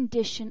the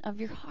condition of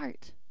your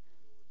heart.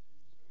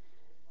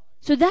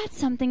 So that's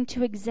something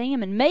to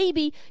examine.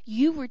 Maybe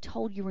you were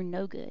told you were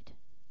no good,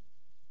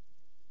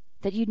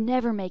 that you'd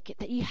never make it,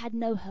 that you had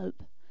no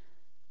hope.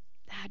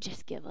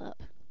 Just give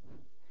up.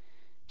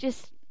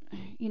 Just,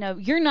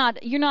 you're not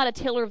a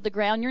tiller of the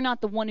ground. You're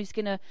not the one who's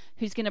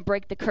gonna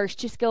break the curse.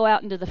 Just go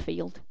out into the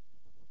field.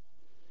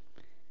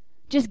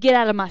 Just get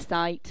out of my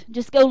sight.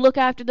 Just go look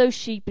after those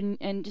sheep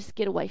and just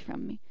get away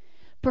from me.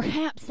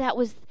 Perhaps that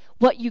was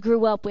what you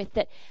grew up with,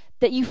 that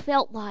you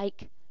felt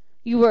like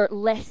you were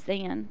less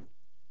than,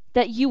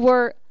 that you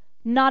were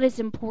not as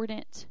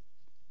important.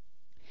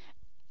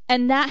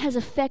 And that has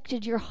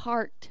affected your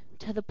heart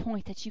to the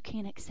point that you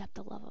can't accept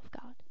the love of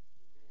God.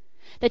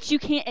 That you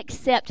can't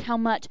accept how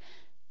much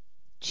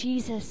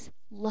Jesus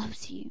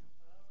loves you.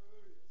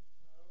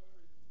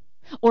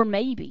 Or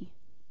maybe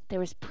there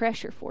was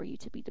pressure for you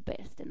to be the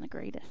best and the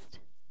greatest.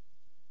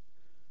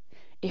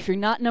 If you're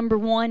not number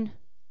one,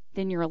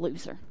 then you're a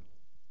loser.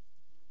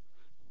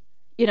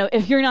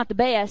 If you're not the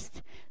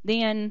best,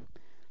 then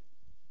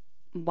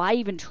why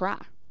even try?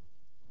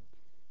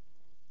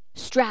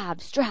 Strive.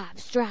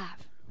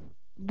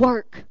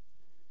 Work.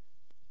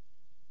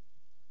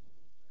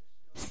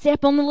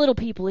 Step on the little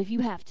people if you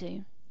have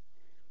to.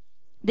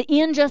 The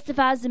end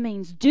justifies the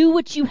means. Do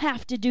what you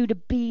have to do to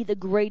be the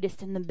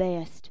greatest and the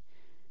best.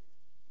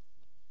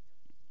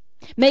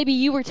 Maybe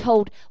you were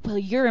told, well,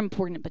 you're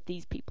important, but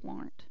these people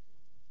aren't.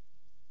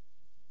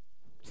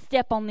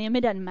 Step on them.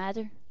 It doesn't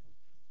matter.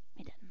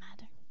 It doesn't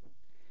matter.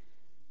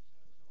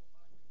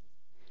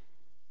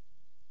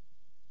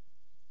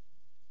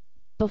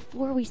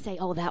 Before we say,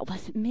 oh, that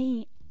wasn't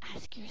me,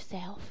 ask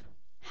yourself,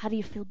 how do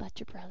you feel about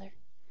your brother?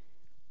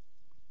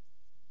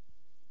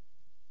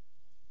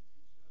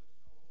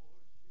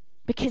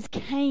 Because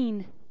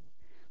Cain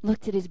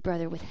looked at his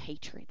brother with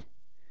hatred.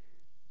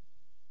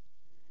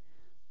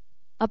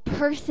 A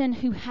person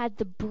who had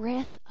the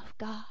breath of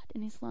God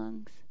in his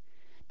lungs,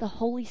 the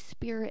Holy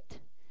Spirit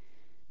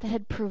that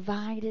had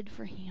provided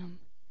for him,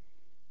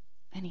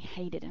 and he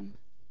hated him.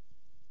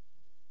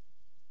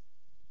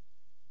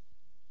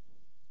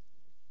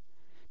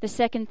 The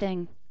second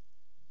thing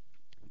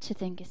to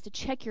think is to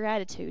check your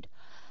attitude.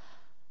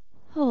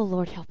 Oh,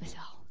 Lord, help us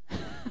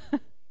all.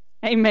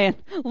 Amen.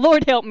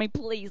 Lord, help me,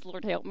 please,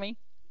 Lord, help me.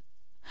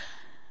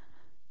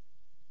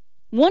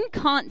 One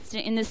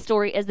constant in this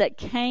story is that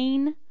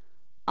Cain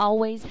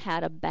always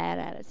had a bad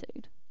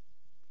attitude.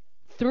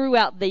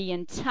 Throughout the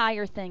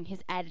entire thing,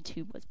 his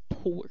attitude was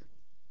poor.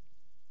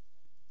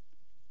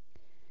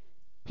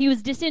 He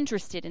was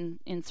disinterested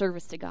in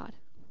service to God.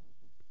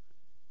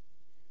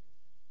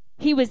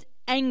 He was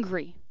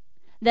angry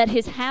that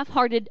his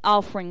half-hearted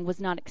offering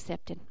was not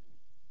accepted.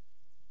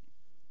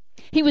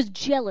 He was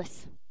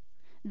jealous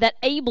that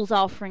Abel's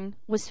offering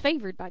was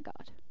favored by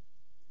God.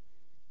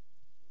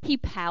 He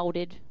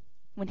pouted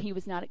when he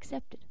was not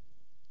accepted.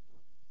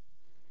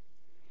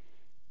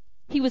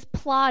 He was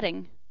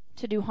plotting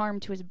to do harm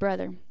to his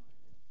brother.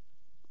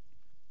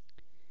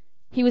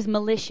 He was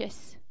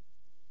malicious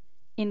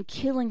in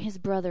killing his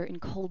brother in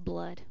cold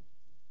blood.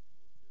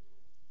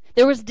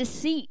 There was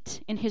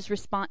deceit in his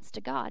response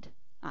to God.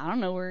 I don't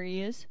know where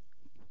he is.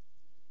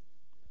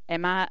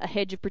 Am I a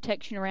hedge of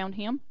protection around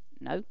him?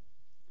 No.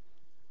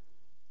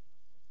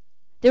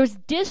 There was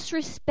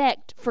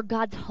disrespect for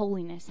God's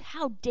holiness.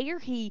 How dare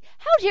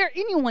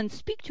anyone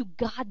speak to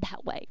God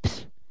that way?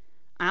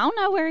 I don't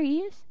know where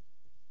he is.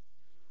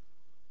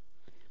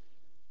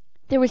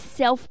 There was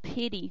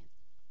self-pity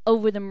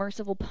over the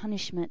merciful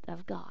punishment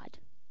of God.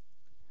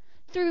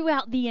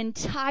 Throughout the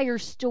entire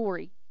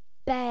story,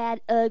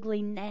 bad,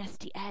 ugly,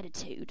 nasty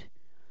attitude.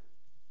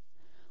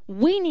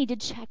 We need to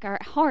check our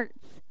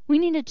hearts. We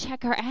need to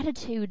check our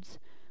attitudes.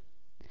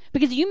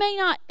 Because you may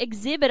not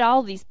exhibit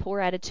all these poor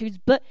attitudes,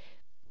 but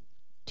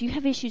do you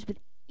have issues with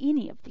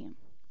any of them?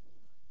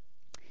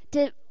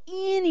 Do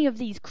any of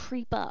these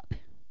creep up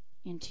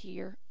into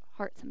your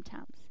heart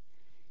sometimes?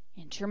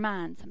 Into your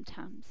mind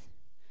sometimes?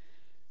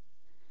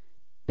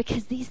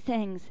 Because these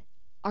things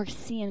are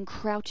sin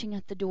crouching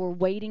at the door,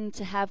 waiting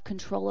to have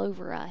control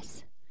over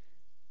us.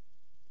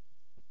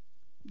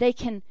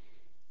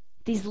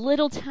 These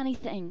little tiny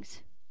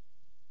things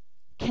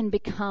can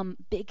become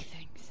big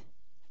things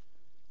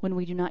when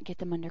we do not get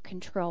them under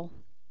control.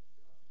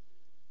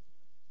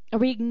 Are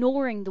we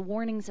ignoring the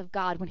warnings of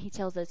God when He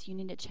tells us you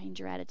need to change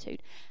your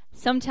attitude?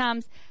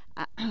 Sometimes,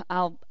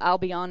 I'll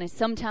be honest,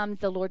 sometimes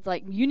the Lord's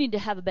like, you need to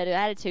have a better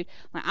attitude.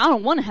 I'm like, I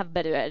don't want to have a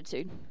better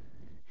attitude.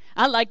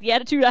 I like the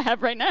attitude I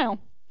have right now.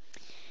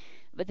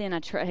 But then I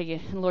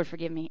try, Lord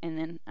forgive me, and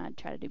then I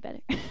try to do better.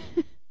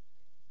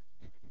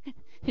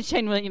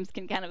 Shane Williams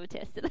can kind of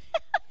attest to that.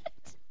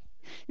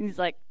 He's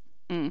like,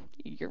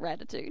 your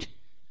attitude.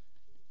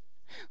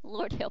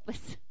 Lord help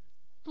us.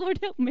 Lord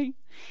help me.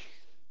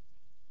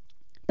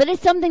 But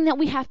it's something that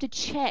we have to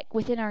check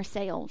within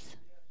ourselves.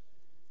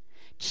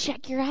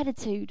 Check your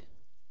attitude.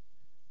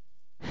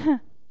 Do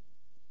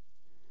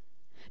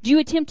you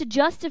attempt to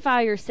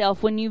justify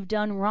yourself when you've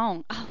done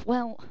wrong? Oh,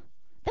 well,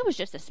 that was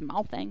just a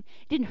small thing.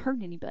 It didn't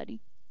hurt anybody.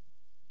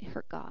 It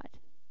hurt God.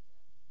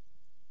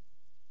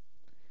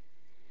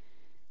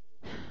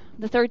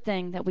 The third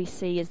thing that we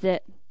see is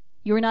that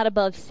you are not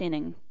above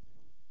sinning.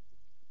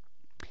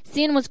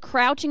 Sin was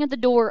crouching at the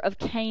door of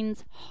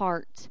Cain's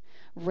heart,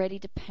 ready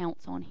to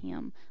pounce on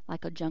him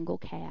like a jungle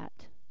cat.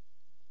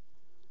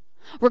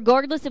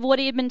 Regardless of what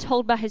he had been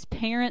told by his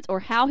parents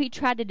or how he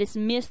tried to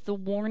dismiss the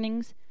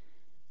warnings,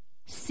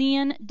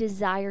 sin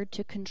desired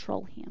to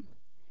control him.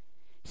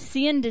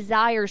 Sin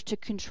desires to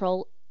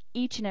control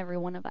each and every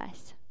one of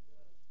us.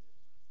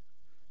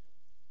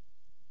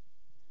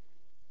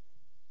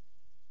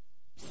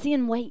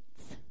 Sin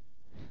waits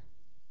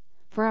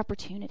for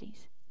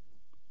opportunities.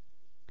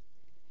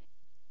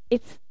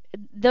 It's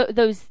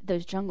those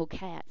jungle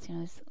cats,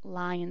 those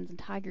lions and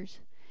tigers.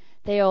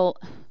 They'll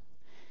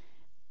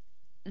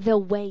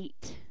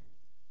wait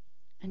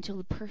until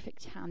the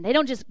perfect time. They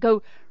don't just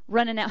go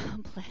running out.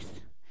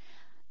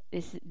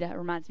 That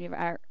reminds me of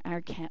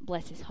our cat.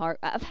 Bless his heart.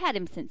 I've had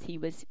him since he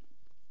was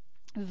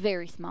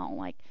very small,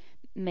 like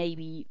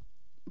maybe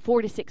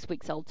 4 to 6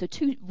 weeks old. So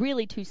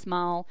really too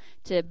small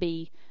to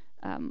be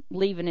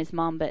leaving his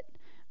mom, but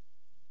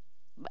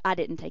I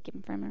didn't take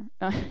him from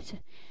her.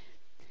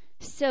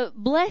 So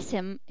bless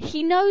him,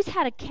 he knows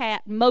how to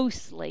cat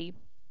mostly,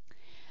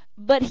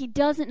 But he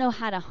doesn't know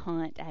how to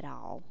hunt at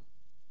all.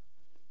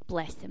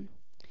 Bless him.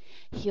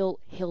 He'll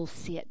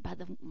sit by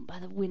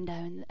the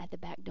window at the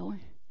back door,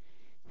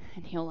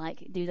 and he'll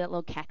like do that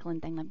little cackling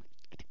thing like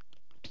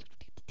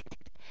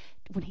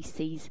when he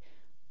sees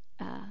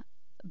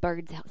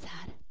birds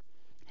outside,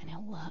 and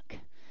he'll look,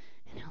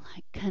 and he'll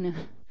like kind of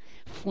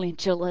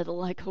flinch a little,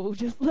 like, oh,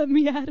 just let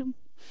me at him.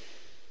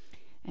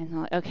 And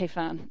I'm like, okay,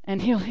 fine.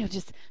 And he'll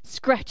just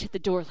scratch at the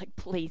door like,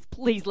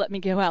 please let me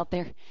go out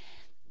there.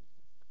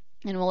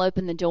 And we'll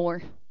open the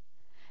door.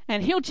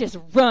 And he'll just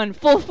run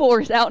full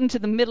force out into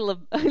the middle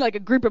of like a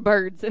group of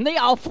birds. And they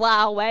all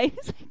fly away.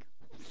 It's like,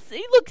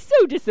 he looks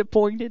so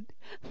disappointed.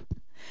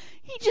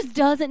 He just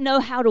doesn't know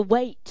how to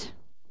wait.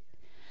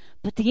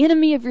 But the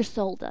enemy of your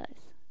soul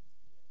does.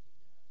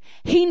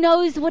 He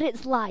knows what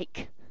it's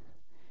like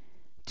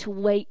to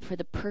wait for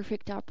the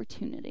perfect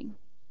opportunity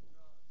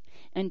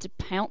and to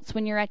pounce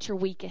when you're at your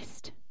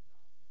weakest.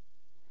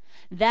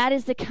 That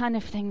is the kind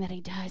of thing that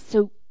he does.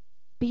 So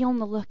be on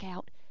the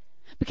lookout,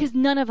 because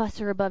none of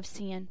us are above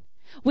sin.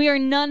 We are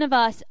none of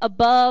us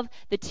above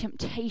the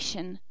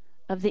temptation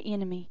of the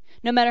enemy.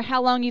 No matter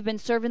how long you've been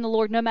serving the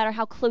Lord, no matter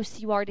how close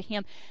you are to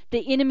him,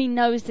 the enemy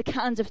knows the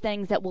kinds of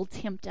things that will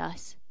tempt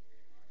us.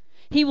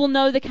 He will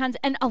know the kinds,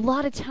 and a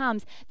lot of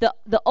times,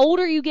 the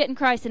older you get in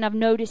Christ, and I've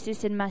noticed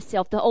this in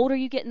myself, the older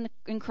you get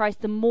in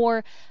Christ, the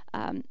more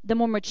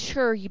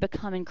mature you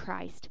become in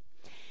Christ.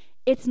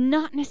 It's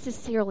not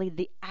necessarily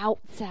the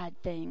outside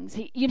things.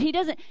 He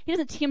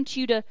doesn't tempt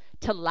you to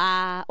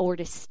lie or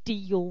to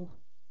steal,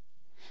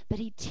 but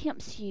he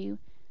tempts you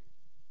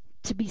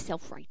to be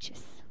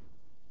self-righteous.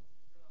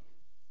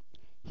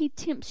 He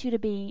tempts you to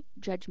be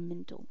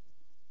judgmental.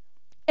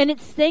 And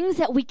it's things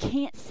that we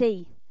can't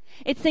see.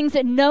 It's things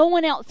that no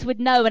one else would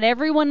know, and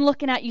everyone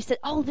looking at you said,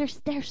 oh,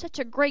 they're such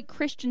a great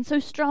Christian, so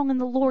strong in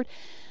the Lord.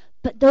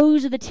 But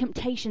those are the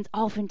temptations.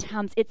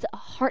 Oftentimes, it's a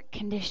heart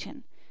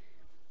condition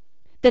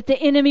that the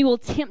enemy will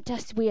tempt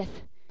us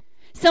with.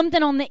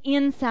 Something on the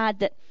inside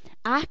that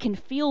I can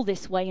feel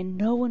this way, and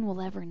no one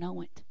will ever know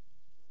it.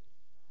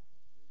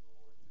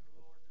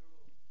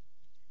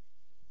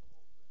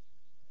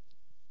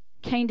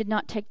 Cain did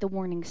not take the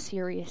warning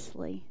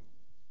seriously,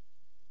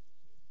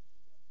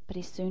 but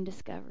he soon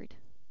discovered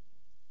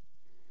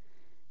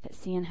that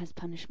sin has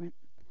punishment.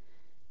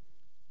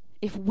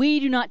 If we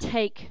do not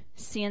take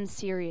sin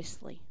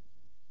seriously,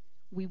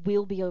 we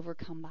will be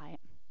overcome by it.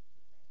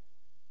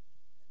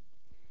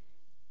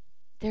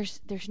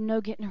 There's no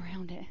getting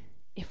around it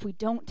if we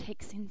don't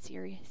take sin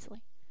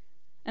seriously.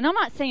 And I'm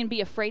not saying be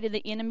afraid of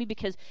the enemy,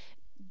 because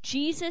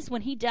Jesus,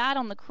 when he died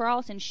on the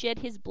cross and shed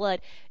his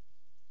blood,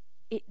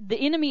 the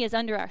enemy is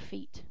under our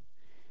feet.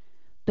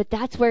 But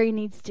that's where he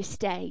needs to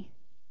stay.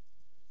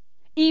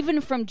 Even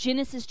from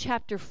Genesis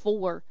chapter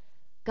 4,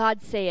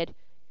 God said,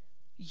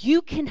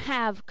 you can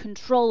have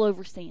control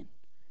over sin.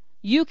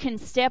 You can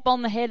step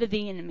on the head of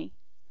the enemy.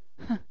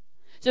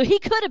 So he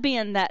could have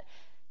been,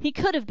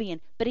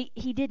 but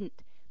he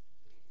didn't.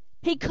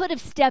 He could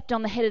have stepped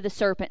on the head of the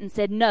serpent and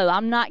said, no,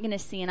 I'm not going to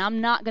sin. I'm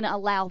not going to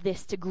allow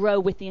this to grow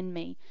within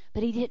me.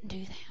 But he didn't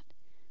do that.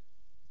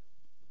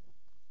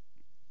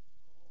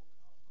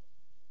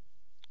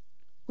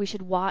 We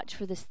should watch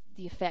for the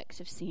effects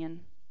of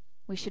sin.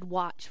 We should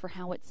watch for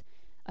how it's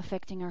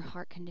affecting our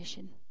heart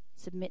condition.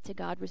 Submit to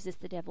God,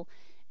 resist the devil,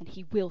 and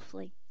he will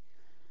flee.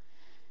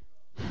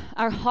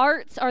 Our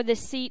hearts are the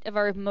seat of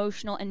our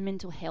emotional and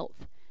mental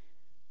health,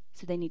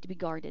 so they need to be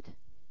guarded.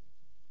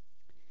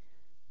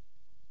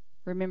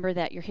 Remember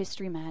that your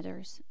history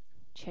matters.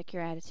 Check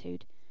your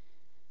attitude.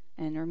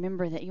 And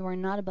remember that you are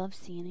not above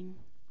sinning.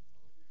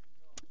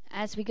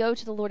 As we go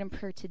to the Lord in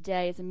prayer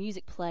today, as the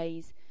music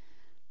plays,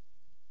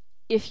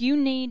 if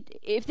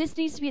this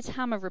needs to be a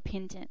time of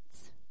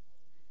repentance,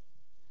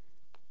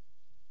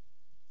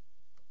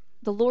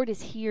 the Lord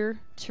is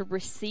here to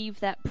receive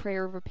that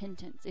prayer of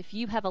repentance. If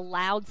you have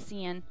allowed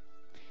sin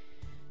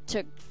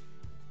to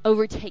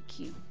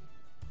overtake you,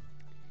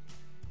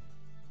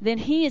 then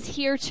he is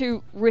here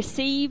to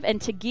receive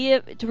and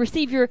to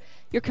receive your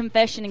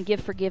confession and give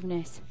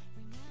forgiveness.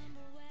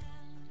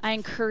 I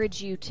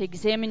encourage you to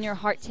examine your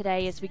heart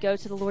today as we go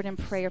to the Lord in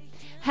prayer.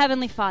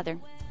 Heavenly Father,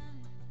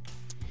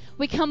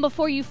 we come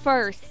before you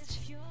first,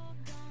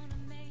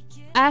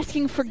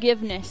 asking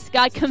forgiveness.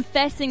 God,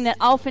 confessing that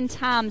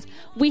oftentimes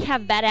we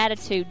have bad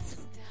attitudes.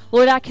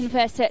 Lord, I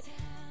confess that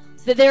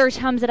there are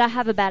times that I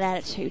have a bad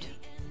attitude.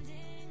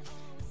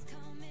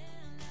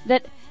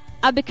 That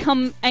I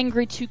become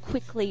angry too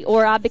quickly,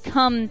 or I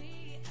become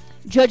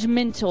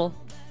judgmental,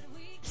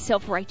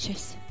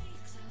 self-righteous.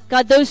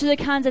 God, those are the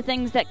kinds of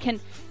things that can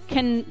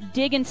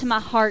dig into my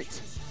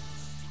heart.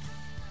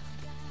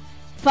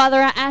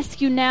 Father, I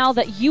ask you now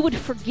that you would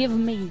forgive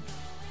me.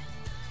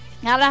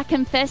 Now that I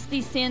confess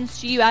these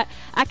sins to you,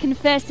 I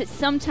confess that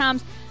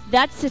sometimes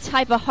that's the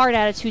type of heart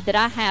attitude that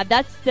I have.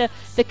 That's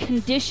the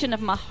condition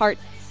of my heart.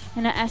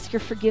 And I ask your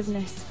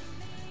forgiveness.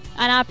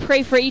 And I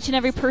pray for each and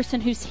every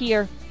person who's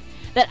here,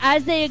 that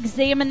as they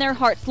examine their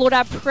hearts, Lord,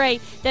 I pray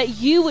that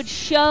you would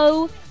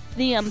show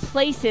them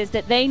places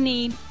that they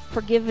need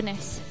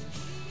forgiveness.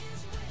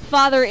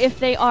 Father, if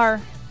they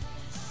are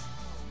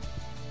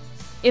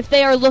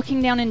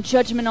looking down in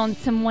judgment on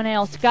someone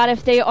else, God,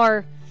 if they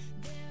are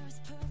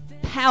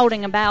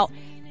pouting about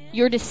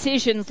your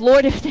decisions,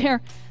 Lord, if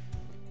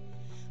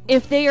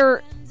they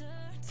are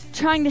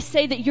trying to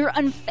say that you're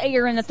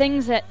unfair in the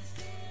things that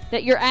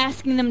you're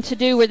asking them to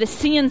do or the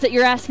sins that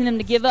you're asking them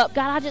to give up,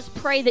 God, I just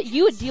pray that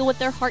you would deal with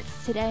their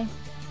hearts today.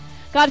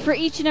 God, for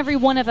each and every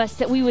one of us,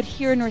 that we would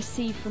hear and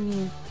receive from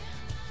you.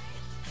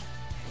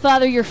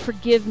 Father, your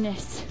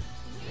forgiveness.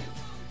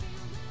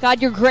 God,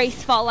 your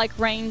grace fall like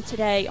rain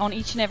today on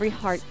each and every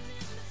heart.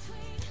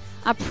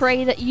 I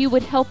pray that you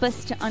would help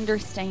us to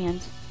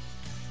understand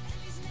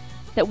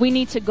that we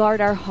need to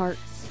guard our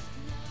hearts.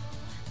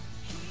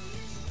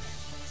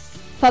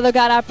 Father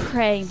God, I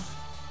pray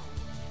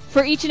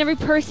for each and every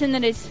person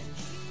that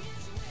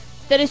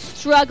is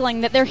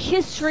struggling, that their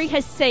history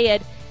has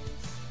said,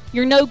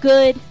 you're no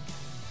good,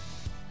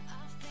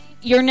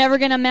 you're never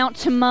going to amount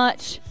to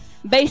much.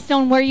 Based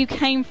on where you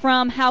came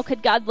from, how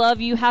could God love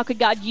you? How could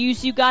God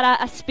use you? God,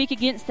 I speak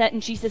against that in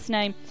Jesus'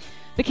 name,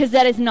 because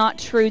that is not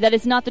true. That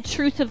is not the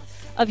truth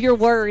of your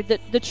word.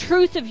 The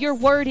truth of your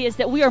word is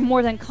that we are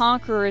more than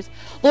conquerors.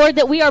 Lord,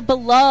 that we are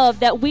beloved,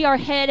 that we are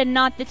head and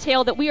not the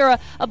tail, that we are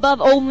above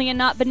only and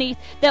not beneath,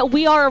 that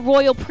we are a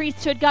royal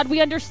priesthood. God,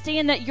 we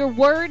understand that your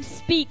word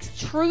speaks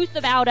truth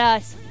about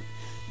us.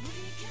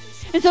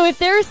 And so if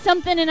there is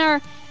something in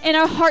our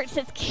hearts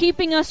that's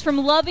keeping us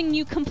from loving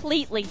you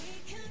completely,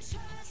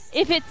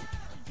 if it's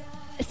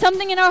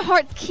something in our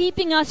hearts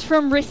keeping us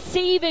from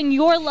receiving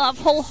your love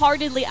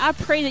wholeheartedly, I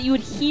pray that you would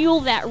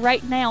heal that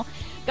right now.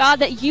 God,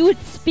 that you would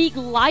speak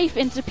life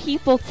into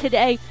people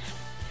today.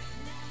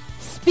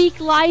 Speak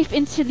life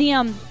into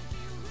them.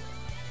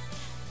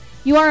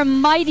 You are a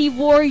mighty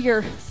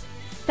warrior.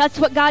 That's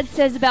what God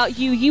says about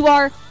you. You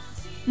are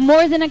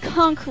more than a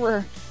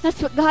conqueror.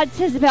 That's what God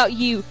says about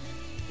you.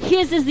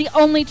 His is the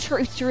only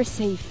truth to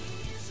receive.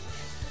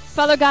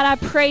 Father God, I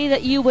pray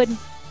that you would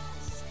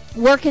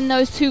work in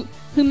those who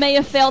may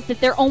have felt that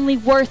their only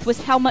worth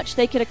was how much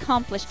they could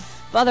accomplish.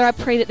 Father, I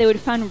pray that they would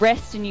find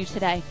rest in you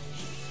today.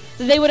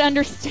 That they would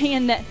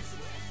understand that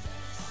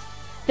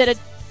a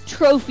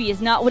trophy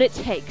is not what it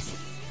takes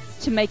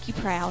to make you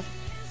proud.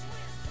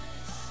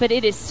 But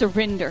it is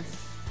surrender.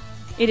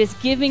 It is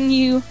giving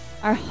you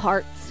our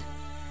hearts.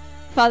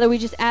 Father, we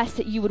just ask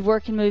that you would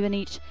work and move in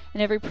each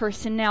and every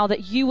person now,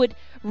 that you would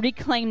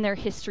reclaim their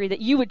history,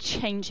 that you would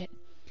change it.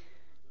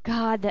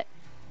 God, that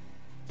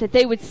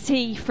they would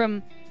see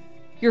from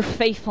your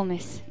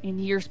faithfulness in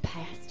years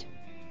past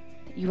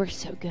that you are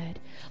so good.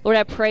 Lord,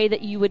 I pray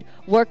that you would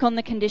work on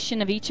the condition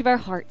of each of our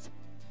hearts,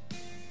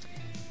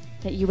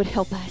 that you would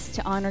help us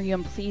to honor you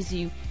and please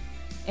you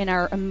in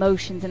our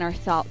emotions and our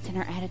thoughts and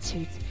our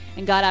attitudes.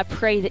 And God, I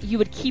pray that you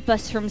would keep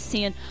us from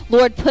sin.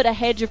 Lord, put a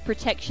hedge of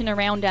protection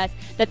around us,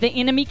 that the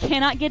enemy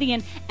cannot get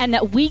in and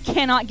that we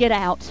cannot get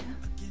out.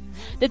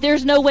 That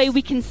there's no way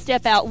we can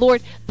step out.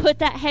 Lord, put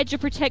that hedge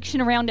of protection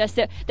around us,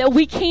 that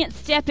we can't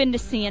step into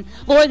sin.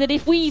 Lord, that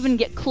if we even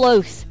get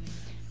close,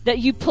 that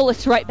you pull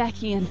us right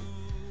back in.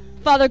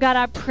 Father God,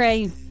 I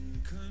pray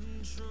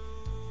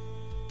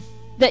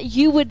that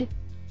you would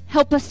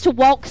help us to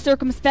walk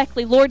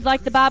circumspectly. Lord,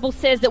 like the Bible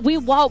says, that we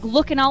walk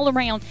looking all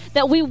around,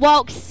 that we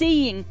walk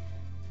seeing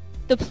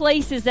the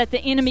places that the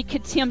enemy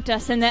could tempt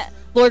us, and that,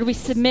 Lord, we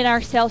submit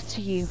ourselves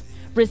to you.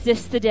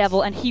 Resist the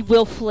devil, and he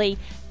will flee.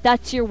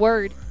 That's your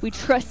word. We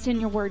trust in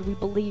your word. We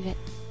believe it.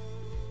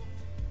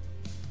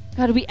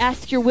 God, we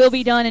ask your will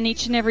be done in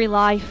each and every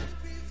life,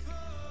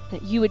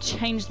 that you would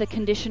change the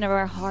condition of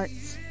our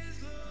hearts,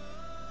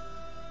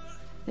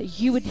 that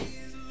you would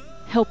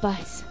help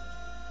us,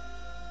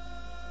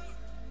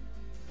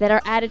 that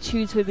our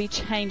attitudes would be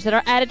changed, that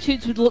our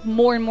attitudes would look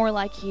more and more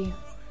like you.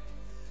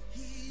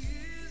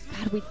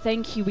 God, we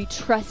thank you. We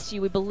trust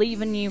you. We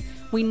believe in you.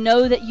 We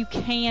know that you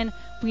can.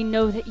 We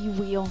know that you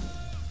will.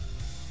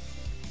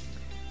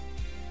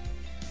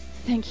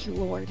 Thank you,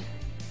 Lord,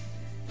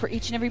 for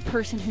each and every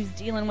person who's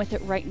dealing with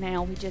it right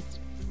now.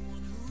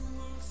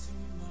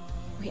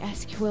 We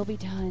ask your will be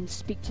done.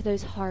 Speak to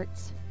those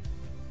hearts.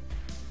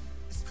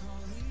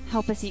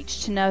 Help us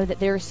each to know that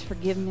there is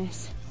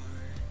forgiveness.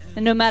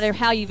 And no matter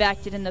how you've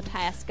acted in the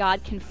past,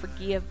 God can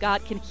forgive.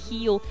 God can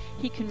heal.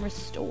 He can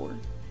restore.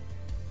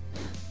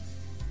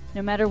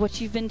 No matter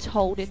what you've been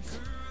told,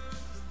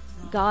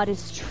 God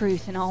is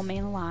truth and all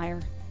men a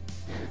liar.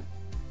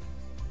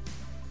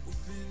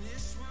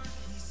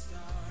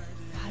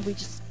 God, we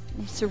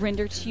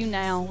surrender to you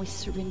now. We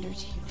surrender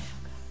to you now,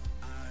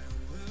 God.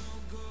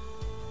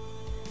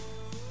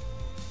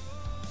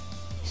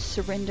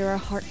 Surrender our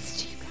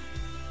hearts to you, God.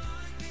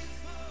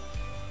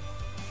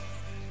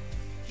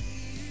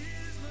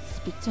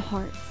 Speak to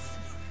hearts.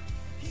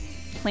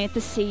 Plant the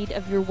seed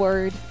of your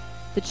word,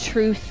 the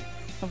truth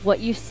of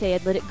what you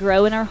said. Let it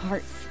grow in our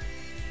hearts.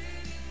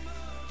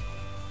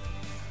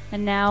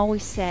 And now we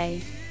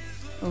say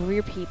over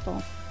your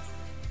people,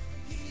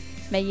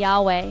 may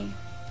Yahweh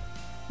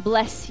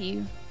bless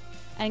you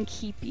and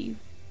keep you.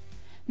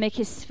 Make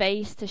his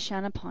face to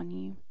shine upon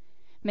you.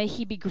 May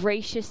he be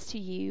gracious to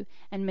you,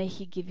 and may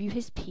he give you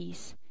his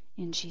peace.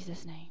 In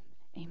Jesus' name,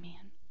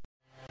 amen.